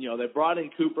job. They brought in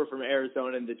Cooper from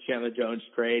Arizona in the Chandler Jones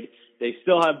trade. They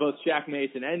still have both Shaq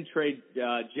Mason and Trey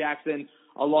Jackson,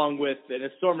 along with an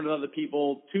assortment of other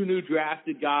people, 2 new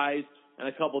drafted guys, and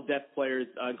a couple depth players,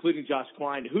 including Josh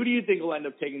Klein. Who do you think will end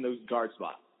up taking those guard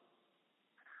spots?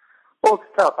 Well,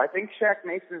 it's tough. I think Shaq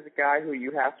Mason is a guy who you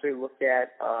have to look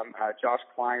at. Josh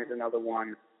Klein is another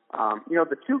one.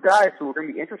 The 2 guys who are going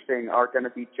to be interesting are going to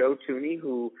be Joe Tooney,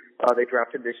 who they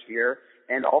drafted this year,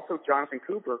 and also Jonathan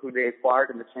Cooper, who they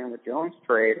acquired in the Chandler Jones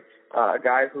trade, a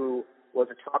guy who was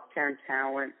a top 10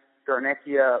 talent.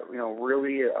 Garnecchia,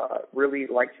 really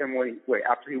liked him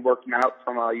after he worked him out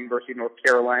from University of North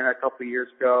Carolina a couple of years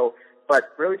ago,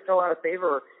 but really fell out of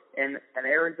favor in an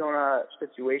Arizona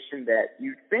situation that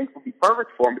you'd think would be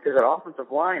perfect for him because that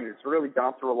offensive line has really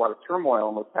gone through a lot of turmoil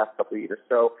in the past couple of years.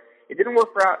 So it didn't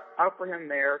work out for him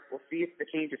there. We'll see if the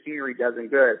change of scenery does him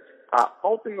good.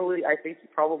 Ultimately, I think you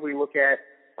probably look at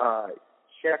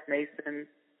Shaq Mason,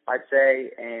 I'd say,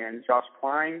 and Josh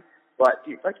Klein. But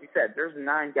like you said, there's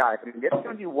 9 guys. I mean, this is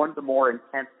going to be one of the more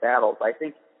intense battles. I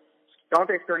think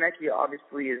Dante Scarnecchia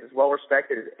obviously is as well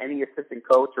respected as any assistant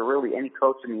coach or really any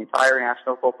coach in the entire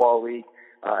National Football League.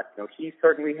 He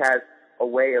certainly has a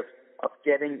way of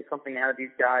getting something out of these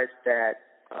guys that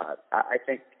I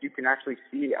think you can actually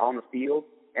see on the field.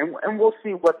 And we'll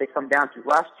see what they come down to.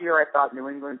 Last year, I thought New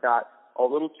England got a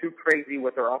little too crazy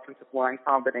with their offensive line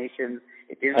combinations.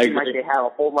 It didn't seem like they had a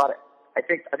whole lot of. I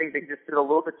think they just did a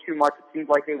little bit too much. It seemed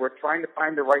like they were trying to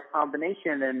find the right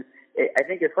combination, and I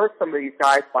think it hurt some of these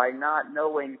guys by not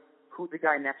knowing who the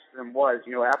guy next to them was.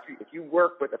 If you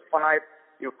work with 5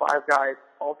 guys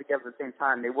all together at the same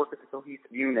time, they work as a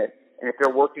cohesive unit, and if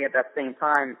they're working at that same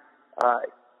time, I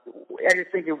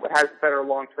just think it has better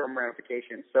long-term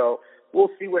ramifications. So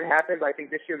we'll see what happens. I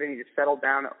think this year they need to settle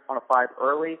down on a 5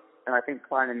 early, and I think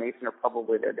Klein and Mason are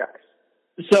probably their guys.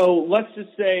 So let's just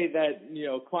say that,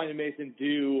 Klein and Mason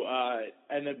do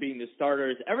end up being the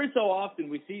starters. Every so often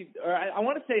we see, or I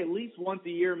want to say at least once a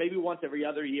year, maybe once every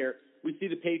other year, we see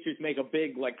the Patriots make a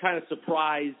big, kind of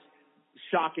surprise,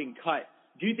 shocking cut.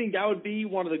 Do you think that would be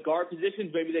one of the guard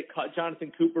positions? Maybe they cut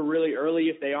Jonathan Cooper really early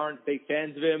if they aren't big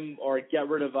fans of him, or get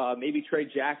rid of maybe Trey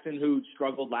Jackson, who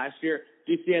struggled last year.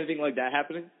 Do you see anything like that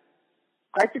happening?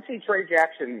 I could see Trey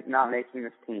Jackson not making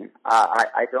this team.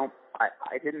 I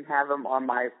didn't have him on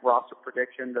my roster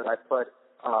prediction that I put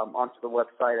onto the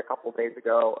website a couple of days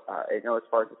ago. As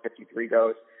far as the 53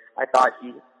 goes, I thought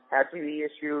he had some knee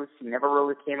issues. He never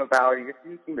really came about. He just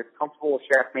didn't seem as comfortable as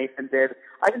Shaq Mason did.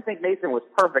 I didn't think Mason was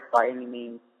perfect by any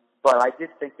means, but I did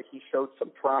think that he showed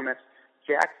some promise.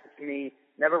 Jackson, to me,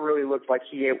 never really looked like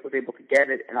he was able to get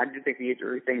it, and I do think the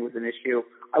injury thing was an issue.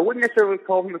 I wouldn't necessarily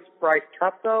call him a surprise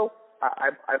cut, though.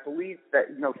 I believe that,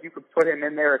 if you could put him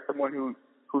in there as someone who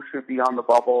should be on the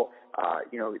bubble,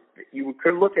 you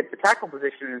could look at the tackle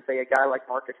position and say a guy like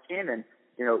Marcus Cannon,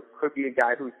 could be a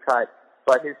guy who's cut.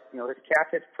 But his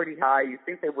cap hit's pretty high. You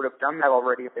think they would have done that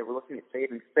already if they were looking at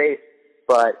saving space.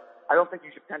 But I don't think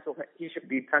he should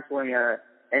be penciling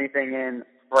anything in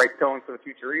going for the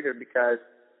future either, because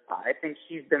I think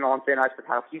he's been on thin ice with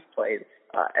how he's played.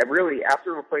 And really,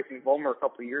 after replacing Vollmer a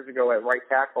couple of years ago at right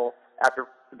tackle, after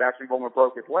Sebastian Vollmer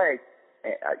broke his leg,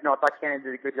 I thought Cannon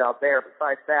did a good job there.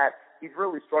 Besides that, he's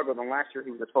really struggled, and last year he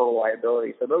was a total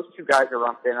liability. So those two guys are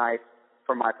on thin ice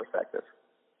from my perspective.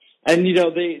 And,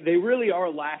 they really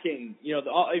are lacking,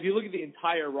 if you look at the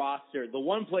entire roster, the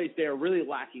one place they are really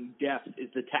lacking depth is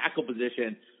the tackle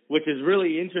position, which is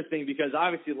really interesting because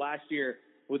obviously last year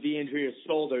with the injury of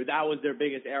shoulder, that was their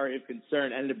biggest area of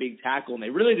concern, ended up being tackle, and they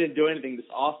really didn't do anything this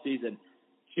offseason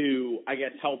to,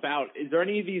 help out. Is there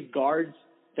any of these guards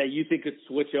that you think could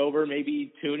switch over,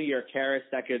 maybe Tooney or Karras,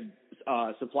 that could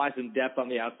supply some depth on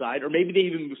the outside, or maybe they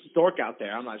even move Stork out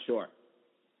there? I'm not sure.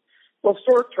 Well,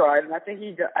 Stork tried, and I think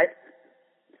the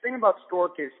thing about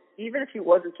Stork is, even if he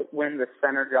wasn't to win the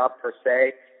center job per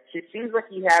se, it seems like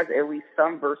he has at least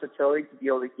some versatility to be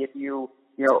able to give you,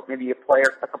 maybe a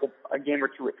game or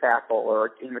two at tackle or a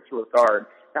game or two at guard.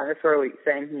 Not necessarily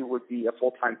saying he would be a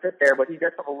full-time fit there, but he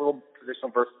does have a little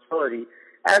positional versatility,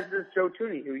 as does Joe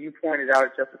Tooney, who you pointed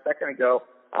out just a second ago.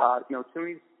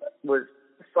 Tooney was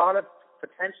thought of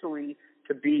potentially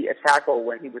to be a tackle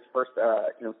when he was first,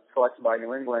 selected by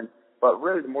New England. But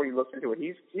really, the more you look into it,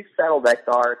 he's settled at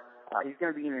guard. He's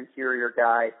going to be an interior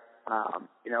guy.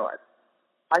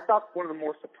 I thought one of the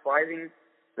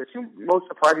two most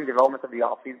surprising developments of the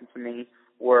offseason to me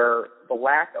were the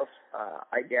lack of,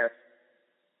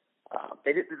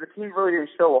 the team really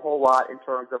didn't show a whole lot in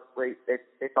terms of they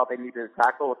thought they needed a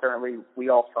tackle. Apparently, we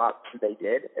all thought they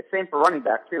did. It's same for running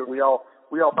back too. We all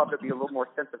thought there'd be a little more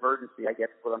sense of urgency, I guess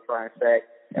is what I'm trying to say.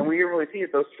 And we didn't really see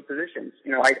it those two positions.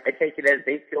 I take it as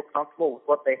they feel comfortable with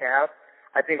what they have.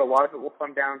 I think a lot of it will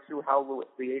come down to how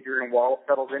the Adrian Wall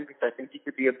settles in, because I think he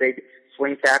could be a big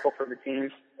swing tackle for the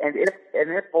team. And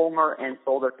if Vollmer and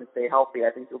Solder can stay healthy,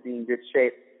 I think he'll be in good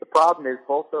shape. The problem is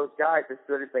both those guys, as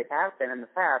good as they have been in the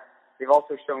past, they've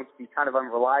also shown to be kind of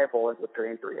unreliable with their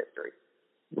injury history.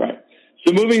 Right.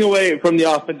 So moving away from the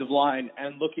offensive line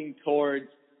and looking towards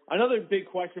another big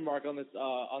question mark on this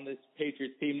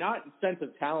Patriots team, not in sense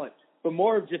of talent, but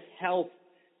more of just health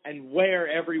and where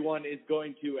everyone is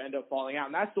going to end up falling out.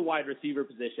 And that's the wide receiver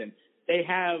position. They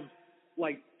have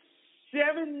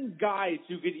 7 guys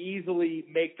who could easily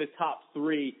make the top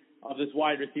 3 of this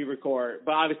wide receiver core.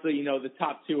 But obviously, the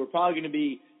top 2 are probably going to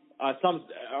be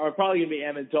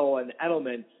Amendola and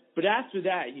Edelman. But after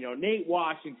that, Nate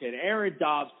Washington, Aaron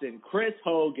Dobson, Chris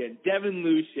Hogan, Devin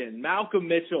Lucien, Malcolm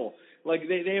Mitchell.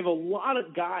 They have a lot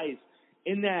of guys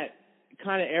in that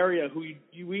kind of area who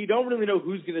we don't really know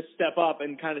who's going to step up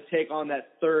and kind of take on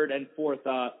that 3rd and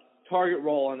 4th target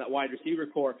role on that wide receiver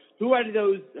core. Who out of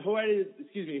those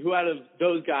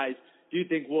guys do you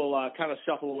think will kind of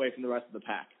shuffle away from the rest of the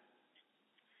pack?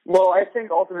 Well, I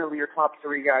think ultimately your top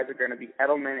 3 guys are going to be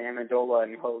Edelman, Amendola,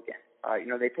 and Hogan.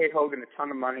 They paid Hogan a ton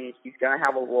of money. He's going to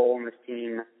have a role in this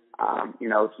team.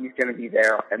 He's going to be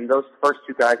there. And those first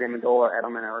 2 guys, Amendola,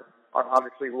 Edelman, are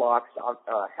obviously locks.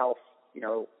 Health,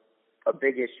 a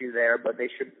big issue there, but they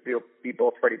should be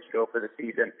both ready to go for the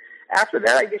season. After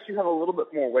that, I guess you have a little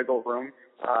bit more wiggle room.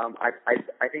 I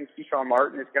think Keyshawn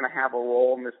Martin is going to have a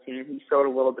role in this team. He showed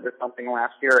a little bit of something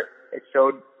last year.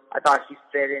 I thought he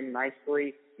fit in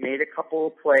nicely, made a couple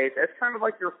of plays. It's kind of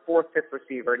like your 4th, 5th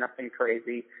receiver, nothing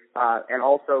crazy. And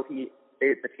also the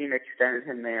team extended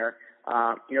him there.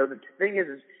 The thing is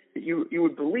you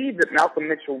would believe that Malcolm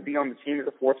Mitchell will be on the team as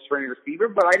a 4th string receiver,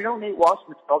 but I know Nate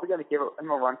Washington's probably going to give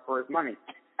him a run for his money.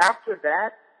 After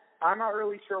that, I'm not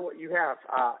really sure what you have.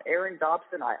 Aaron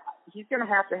Dobson, he's going to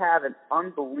have an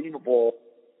unbelievable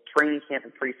training camp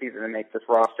and preseason to make this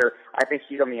roster. I think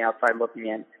he's on the outside looking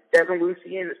in. Devin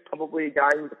Lucien is probably a guy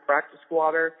who's a practice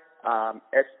squatter,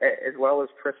 as well as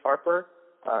Chris Harper.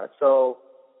 So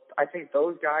I think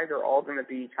those guys are all going to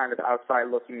be kind of outside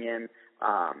looking in.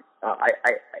 I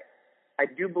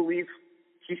do believe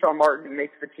Keyshawn Martin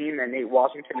makes the team and Nate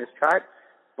Washington is cut,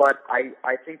 but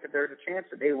I think that there's a chance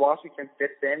that Nate Washington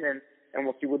fits in and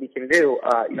we'll see what he can do.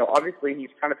 Obviously he's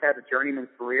kind of had a journeyman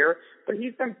career, but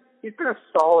he's been a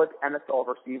solid NFL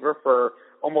receiver for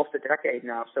almost a decade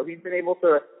now. So he's been able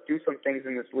to do some things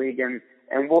in this league, and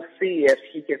we'll see if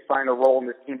he can find a role in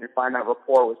this team and find that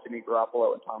rapport with Jimmy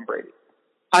Garoppolo and Tom Brady.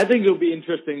 I think it'll be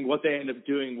interesting what they end up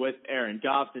doing with Aaron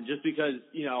Dobson, just because,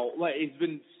 he's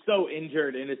been so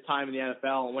injured in his time in the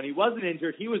NFL. And when he wasn't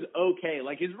injured, he was okay.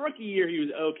 Like his rookie year, he was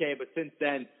okay, but since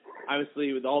then,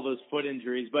 obviously with all those foot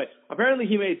injuries. But apparently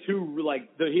he made he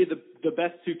had the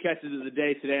best two catches of the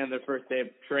day today on their first day of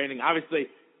training. Obviously,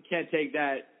 you can't take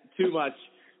that too much,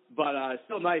 but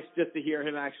still nice just to hear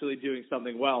him actually doing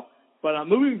something well. But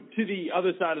moving to the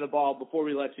other side of the ball before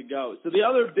we let you go. So the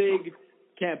other big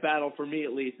camp battle for me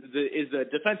at least is the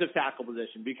defensive tackle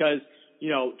position, because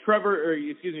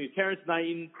Terrence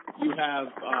Knighton, you have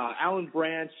Alan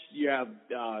Branch, you have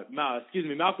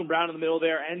Malcolm Brown in the middle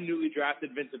there, and newly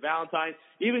drafted Vincent Valentine.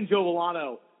 Even Joe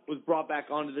Villano was brought back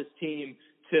onto this team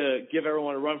to give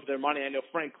everyone a run for their money. I know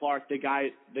Frank Clark, the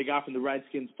guy they got from the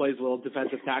Redskins, plays a little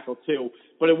defensive tackle too.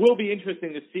 But it will be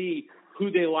interesting to see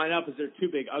who they line up as their two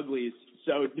big uglies.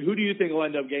 So who do you think will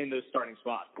end up getting those starting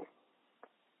spots?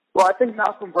 Well, I think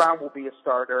Malcolm Brown will be a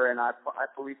starter, and I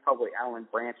believe probably Alan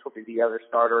Branch will be the other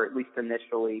starter, at least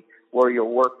initially, where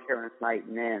you'll work Terrence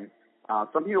Knighton in.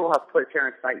 Some people have put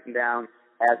Terrence Knighton down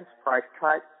as a surprise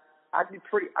cut. I'd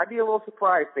be a little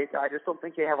surprised. I just don't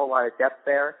think they have a lot of depth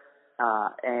there,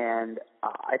 and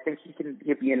I think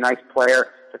he'd be a nice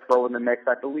player to throw in the mix.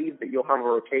 I believe that you'll have a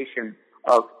rotation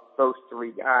of those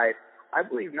three guys. I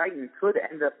believe Knighton could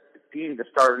end up being the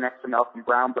starter next to Malcolm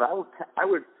Brown, but I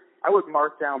would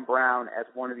mark down Brown as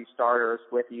one of these starters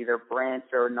with either Branch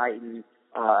or Knighton,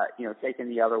 taking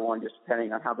the other one, just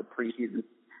depending on how the preseason,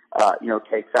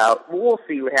 takes out. We'll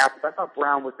see what happens. I thought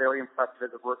Brown was very impressive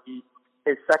as a rookie.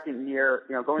 His second year,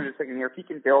 going into the second year, if he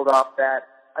can build off that,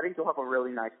 I think you'll have a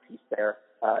really nice piece there.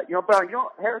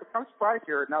 Harris, I'm surprised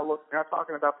you're not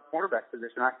talking about the cornerback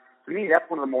position. To me, that's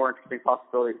one of the more interesting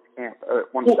possibilities in camp,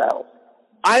 one of the battles.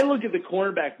 I look at the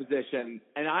cornerback position,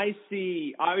 and I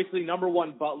see, obviously, number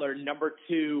one, Butler, number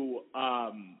two,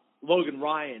 Logan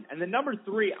Ryan, and then number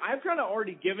three, I've kind of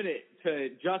already given it to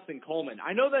Justin Coleman.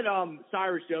 I know that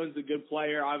Cyrus Jones is a good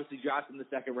player, obviously drafted in the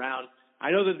second round. I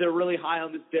know that they're really high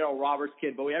on this Darryl Roberts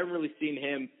kid, but we haven't really seen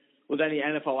him with any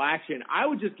NFL action. I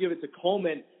would just give it to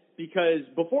Coleman, because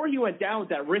before he went down with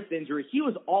that wrist injury, he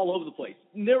was all over the place.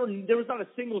 There was not a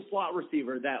single slot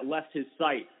receiver that left his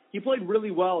sight. He played really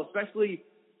well, especially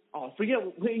 – he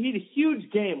had a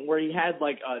huge game where he had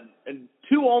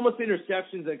two almost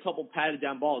interceptions and a couple padded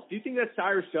down balls. Do you think that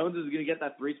Cyrus Jones is going to get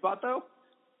that 3 spot though?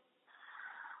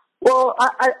 Well,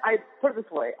 I put it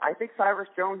this way. I think Cyrus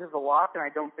Jones is a lock, and I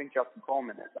don't think Justin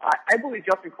Coleman is. I believe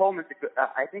Justin Coleman is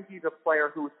I think he's a player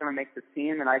who's going to make the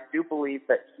team, and I do believe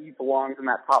that he belongs in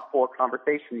that top 4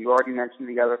 conversation. You already mentioned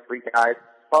the other 3 guys.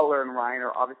 Butler and Ryan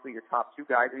are obviously your top 2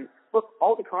 guys. And look,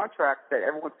 all the contracts that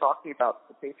everyone's talking about,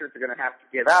 the Patriots are going to have to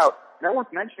give out. No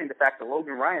one's mentioning the fact that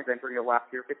Logan Ryan's entering the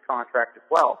last year of his contract as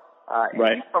well. And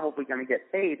he's probably going to get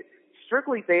paid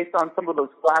strictly based on some of those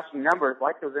flashy numbers,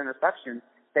 like those interceptions,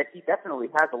 that he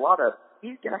definitely has a lot of.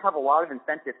 He's going to have a lot of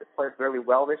incentive to play really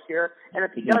well this year. And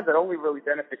if he does, it only really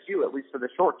benefits you, at least for the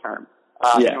short term.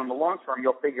 In the long term,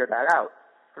 you'll figure that out.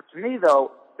 To me,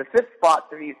 though, the 5th spot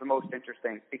to me is the most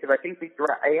interesting, because I think they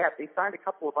signed a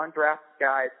couple of undrafted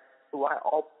guys who I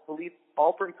believe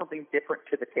all bring something different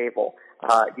to the table.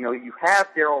 You have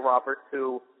Darryl Roberts,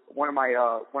 who one of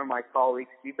my colleagues,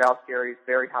 Steve Balscari, is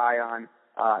very high on.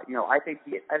 I think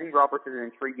Roberts is an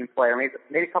intriguing player.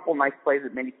 Made a couple of nice plays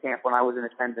at minicamp when I was in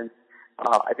attendance.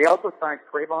 They also signed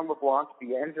Trayvon LeBlanc,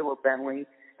 D'Angelo Bentley,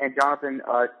 and Jonathan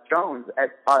Jones as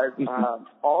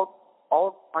all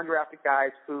undrafted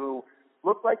guys who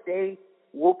look like they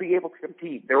will be able to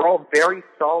compete. They're all very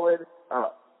solid,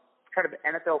 kind of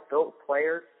NFL-built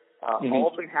players. All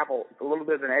of them have a little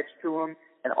bit of an edge to them,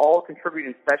 and all contribute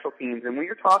in special teams. And when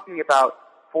you're talking about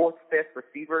 4th, 5th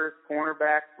receivers,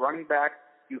 cornerbacks, running backs,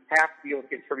 you have to be able to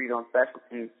contribute on special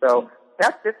teams. So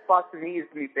that 5th spot to me is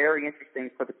going to be very interesting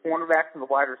for the cornerbacks and the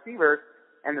wide receivers.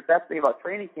 And the best thing about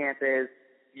training camp is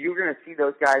you're going to see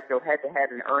those guys go head-to-head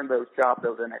and earn those jobs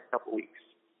over the next couple of weeks.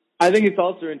 I think it's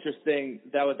also interesting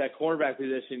that with that cornerback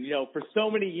position, for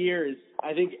so many years,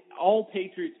 I think all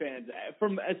Patriots fans,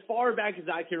 from as far back as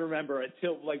I can remember,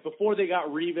 until before they got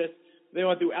Revis, they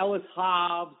went through Ellis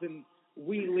Hobbs and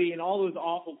Wheatley and all those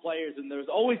awful players, and there was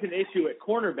always an issue at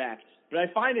cornerback. But I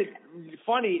find it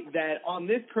funny that on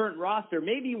this current roster,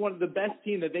 maybe one of the best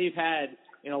team that they've had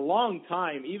in a long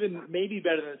time, even maybe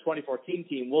better than the 2014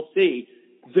 team, we'll see,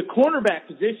 the cornerback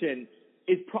position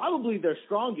is probably their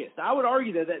strongest. I would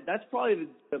argue that's probably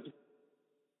the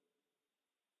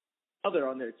other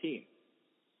on their team.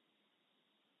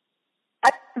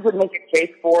 I would make a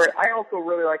case for it. I also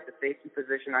really like the safety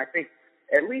position. I think,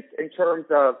 at least in terms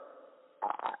of,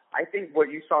 I think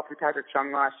what you saw from Patrick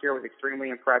Chung last year was extremely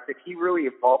impressive. He really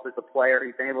evolved as a player.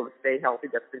 He's been able to stay healthy.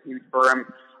 That's been huge for him.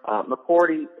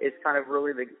 McCourty is kind of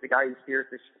really the guy who steers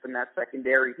the ship in that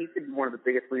secondary. He's going to be one of the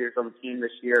biggest leaders on the team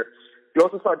this year. You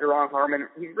also saw Deron Harmon.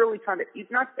 He's really he's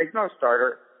not a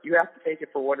starter. You have to take it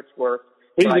for what it's worth.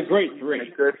 He's a great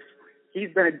three.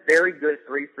 He's been a very good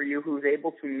three for you, who's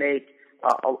able to make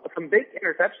some big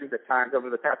interceptions at times over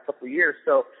the past couple of years.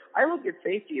 So I look at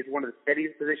safety as one of the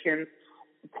steadiest positions.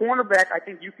 Cornerback, I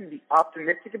think you can be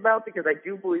optimistic about, because I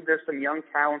do believe there's some young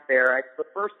talent there. It's the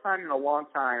first time in a long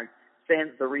time, sans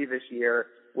the Revis this year,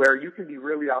 where you can be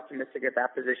really optimistic at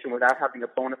that position without having a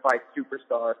bona fide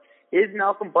superstar. Is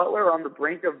Malcolm Butler on the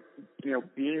brink of,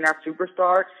 being that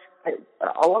superstar?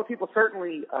 A lot of people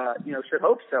certainly, should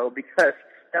hope so, because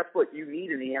that's what you need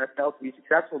in the NFL to be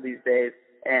successful these days.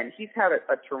 And he's had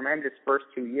a tremendous first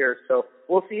 2 years. So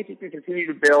we'll see if he can continue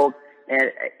to build. And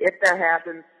if that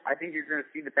happens, I think you're going to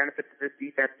see the benefits of this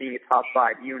defense being a top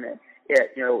 5 unit.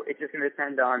 It's just going to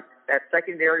depend on that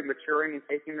secondary maturing and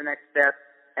taking the next step,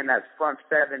 and that front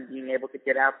 7 being able to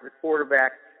get after the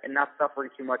quarterback and not suffering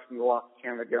too much from the loss of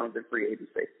Chandler Jones in free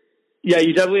agency. Yeah,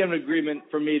 you definitely have an agreement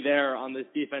from me there on this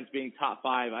defense being top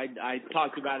 5. I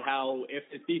talked about how if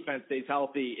this defense stays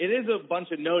healthy, it is a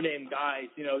bunch of no-name guys.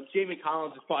 Jamie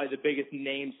Collins is probably the biggest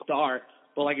name star.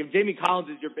 But, if Jamie Collins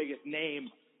is your biggest name,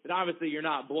 then obviously you're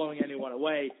not blowing anyone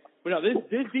away. But, no,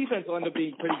 this defense will end up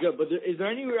being pretty good. But is there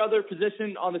any other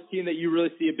position on this team that you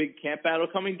really see a big camp battle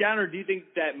coming down, or do you think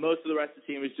that most of the rest of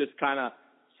the team is just kind of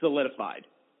solidified?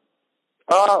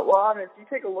 If you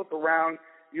take a look around,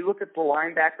 you look at the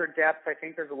linebacker depth, I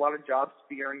think there's a lot of jobs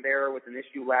spearing there with an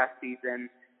issue last season.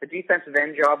 The defensive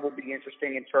end job will be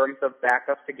interesting in terms of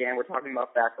backups. Again, we're talking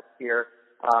about backups here.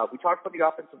 We talked about the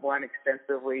offensive line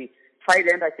extensively. Tight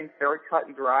end, I think, very cut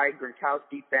and dry.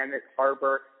 Gronkowski, Bennett,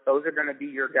 Harbor, those are going to be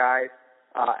your guys.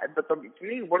 But to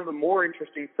me, one of the more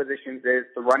interesting positions is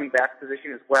the running back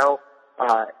position as well.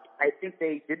 I think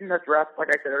they didn't address, like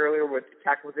I said earlier, with the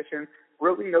tackle position,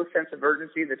 really no sense of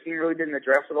urgency. The team really didn't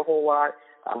address it a whole lot.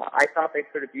 I thought they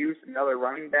could have used another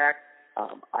running back.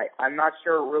 I'm not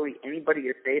sure really anybody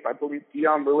is safe. I believe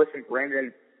Dion Lewis and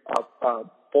Brandon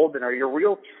Bolden are your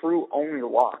real true only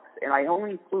locks. And I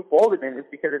only include Bolden in this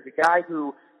because it's a guy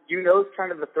who is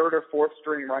kind of the third or fourth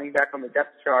string running back on the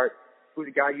depth chart, who's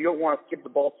a guy you don't want to give the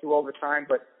ball to all the time,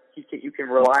 but you can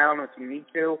rely on if you need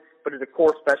to, but is a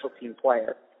core special team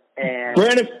player. And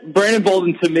Brandon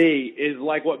Bolden to me is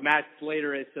like what Matt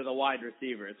Slater is to the wide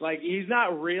receiver. It's like he's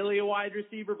not really a wide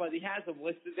receiver, but he has him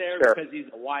listed there because he's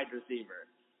a wide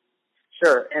receiver.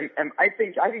 Sure, and I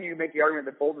think you can make the argument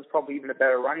that Bolden's probably even a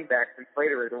better running back than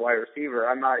Slater is a wide receiver.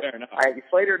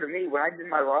 Slater to me, when I did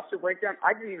my roster breakdown,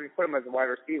 I didn't even put him as a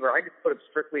wide receiver. I just put him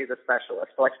strictly as a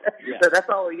specialist. So that's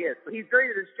all he is. But he's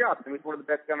great at his job, and he's one of the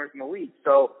best gunners in the league.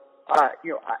 So,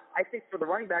 I think for the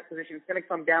running back position, it's going to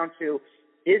come down to,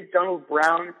 is Donald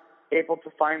Brown able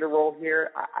to find a role here?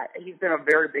 He's been a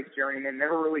very big journeyman.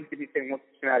 Never really did anything once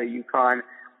he came out of UConn.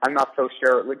 I'm not so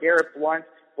sure. LeGarrette Blount,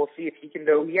 we'll see if he can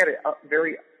do. He had a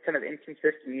very kind of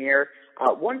inconsistent year.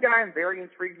 One guy I'm very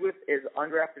intrigued with is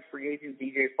undrafted free agent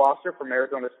DJ Foster from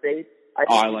Arizona State. I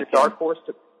think he's a dark horse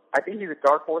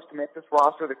to make this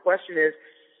roster. The question is,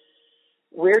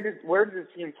 where does the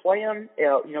team play him?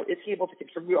 Is he able to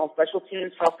contribute on special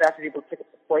teams? How fast is he able to pick up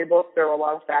the playbook? There are a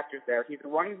lot of factors there. He's a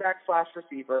running back /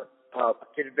 receiver.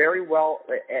 Did very well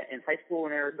in high school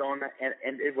in Arizona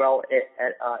and did well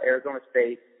at Arizona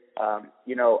State.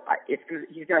 He's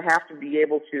going to have to be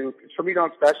able to contribute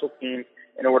on special teams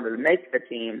in order to make the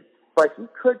team. But he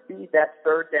could be that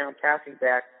third down passing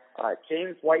back.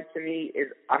 James White to me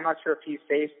I'm not sure if he's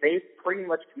safe. They've pretty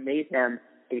much made him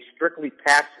a strictly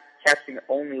catching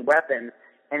only weapon,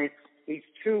 and he's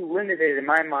too limited in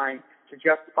my mind to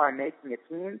justify making a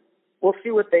team. We'll see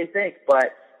what they think,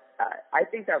 but I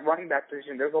think that running back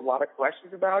position, there's a lot of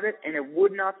questions about it, and it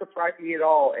would not surprise me at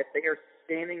all if they are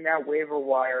scanning that waiver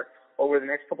wire over the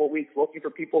next couple of weeks looking for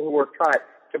people who were cut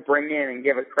to bring in and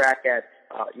give a crack at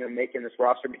making this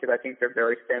roster, because I think they're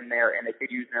very thin there and they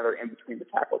could use another in between the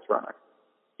tackles runner.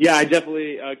 Yeah, I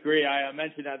definitely agree. I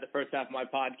mentioned that the first half of my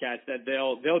podcast that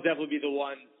they'll definitely be the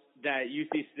ones that you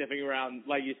see sniffing around,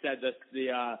 like you said,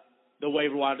 the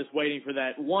waiver wire, just waiting for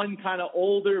that one kind of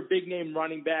older, big name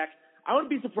running back. I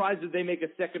wouldn't be surprised if they make a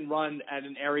second run at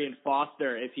an Arian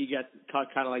Foster if he gets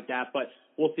cut kind of like that, but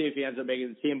we'll see if he ends up making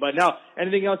the team. But no,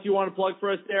 anything else you want to plug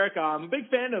for us, Derek? I'm a big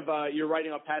fan of your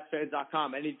writing on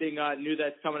PatsFans.com. Anything new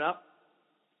that's coming up?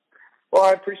 Well,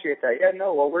 I appreciate that. Yeah,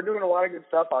 no, well, we're doing a lot of good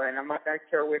stuff on it, and I'm not going to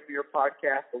tear away from your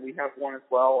podcast, but we have one as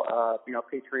well,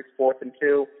 Patriots 4th and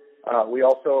 2. We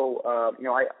also,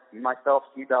 myself,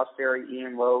 Steve Ballesteri,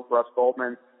 Ian Lowe, Russ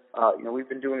Goldman, we've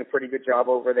been doing a pretty good job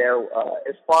over there.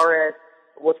 As far as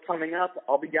what's coming up,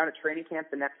 I'll be down at training camp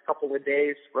the next couple of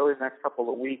days, really the next couple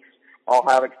of weeks. I'll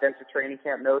have extensive training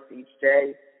camp notes each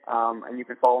day, and you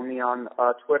can follow me on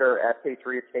Twitter at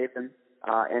Patriots Haven.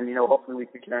 And hopefully we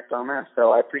can connect on that.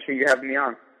 So I appreciate you having me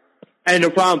on. Hey, no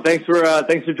problem. Thanks for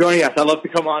joining us. I'd love to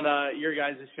come on your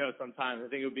guys' show sometime. I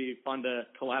think it would be fun to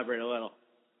collaborate a little.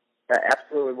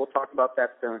 Absolutely. We'll talk about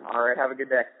that soon. All right. Have a good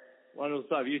day. Wonderful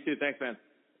stuff. You too. Thanks, man.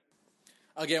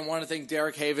 Again, want to thank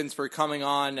Derek Havens for coming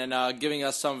on and giving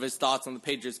us some of his thoughts on the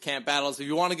Patriots camp battles. If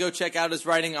you want to go check out his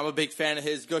writing, I'm a big fan of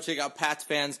his. Go check out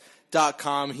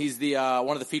PatsFans.com. He's the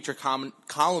one of the feature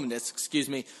columnists,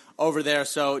 over there.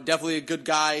 So definitely a good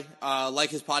guy. Like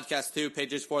his podcast too,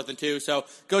 Patriots 4th and 2. So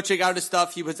go check out his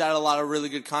stuff. He puts out a lot of really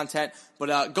good content.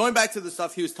 But going back to the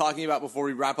stuff he was talking about before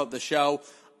we wrap up the show,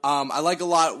 I like a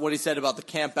lot what he said about the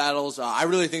camp battles. I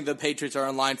really think the Patriots are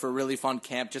in line for a really fun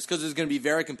camp just because it's going to be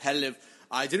very competitive.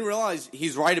 I didn't realize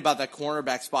he's right about that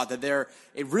cornerback spot, that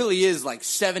it really is like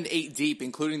 7, 8 deep,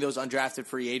 including those undrafted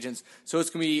free agents. So it's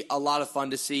going to be a lot of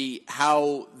fun to see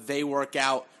how they work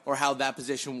out, or how that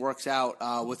position works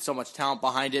out with so much talent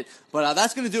behind it. But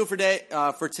that's going to do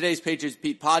it for today's Patriots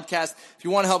Beat podcast. If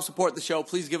you want to help support the show,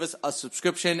 please give us a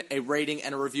subscription, a rating,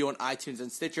 and a review on iTunes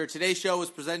and Stitcher. Today's show was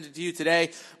presented to you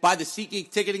today by the SeatGeek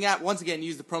ticketing app. Once again,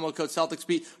 use the promo code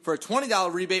CelticsBeat for a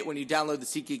 $20 rebate when you download the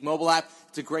SeatGeek mobile app.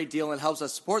 It's a great deal and helps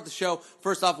us support the show.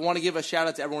 First off, I want to give a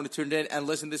shout-out to everyone who tuned in and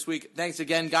listened this week. Thanks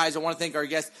again, guys. I want to thank our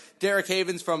guest, Derek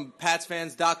Havens from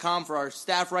PatsFans.com, for our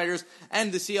staff writers,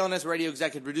 and the CLNS radio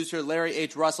executive producer, Larry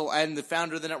H. Russell, and the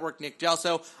founder of the network, Nick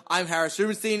Gelso. I'm Harris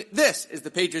Rubenstein. This is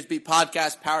the Patriots Beat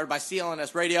podcast powered by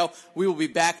CLNS Radio. We will be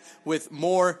back with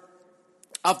more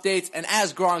updates. And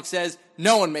as Gronk says,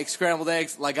 no one makes scrambled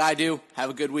eggs like I do. Have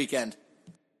a good weekend.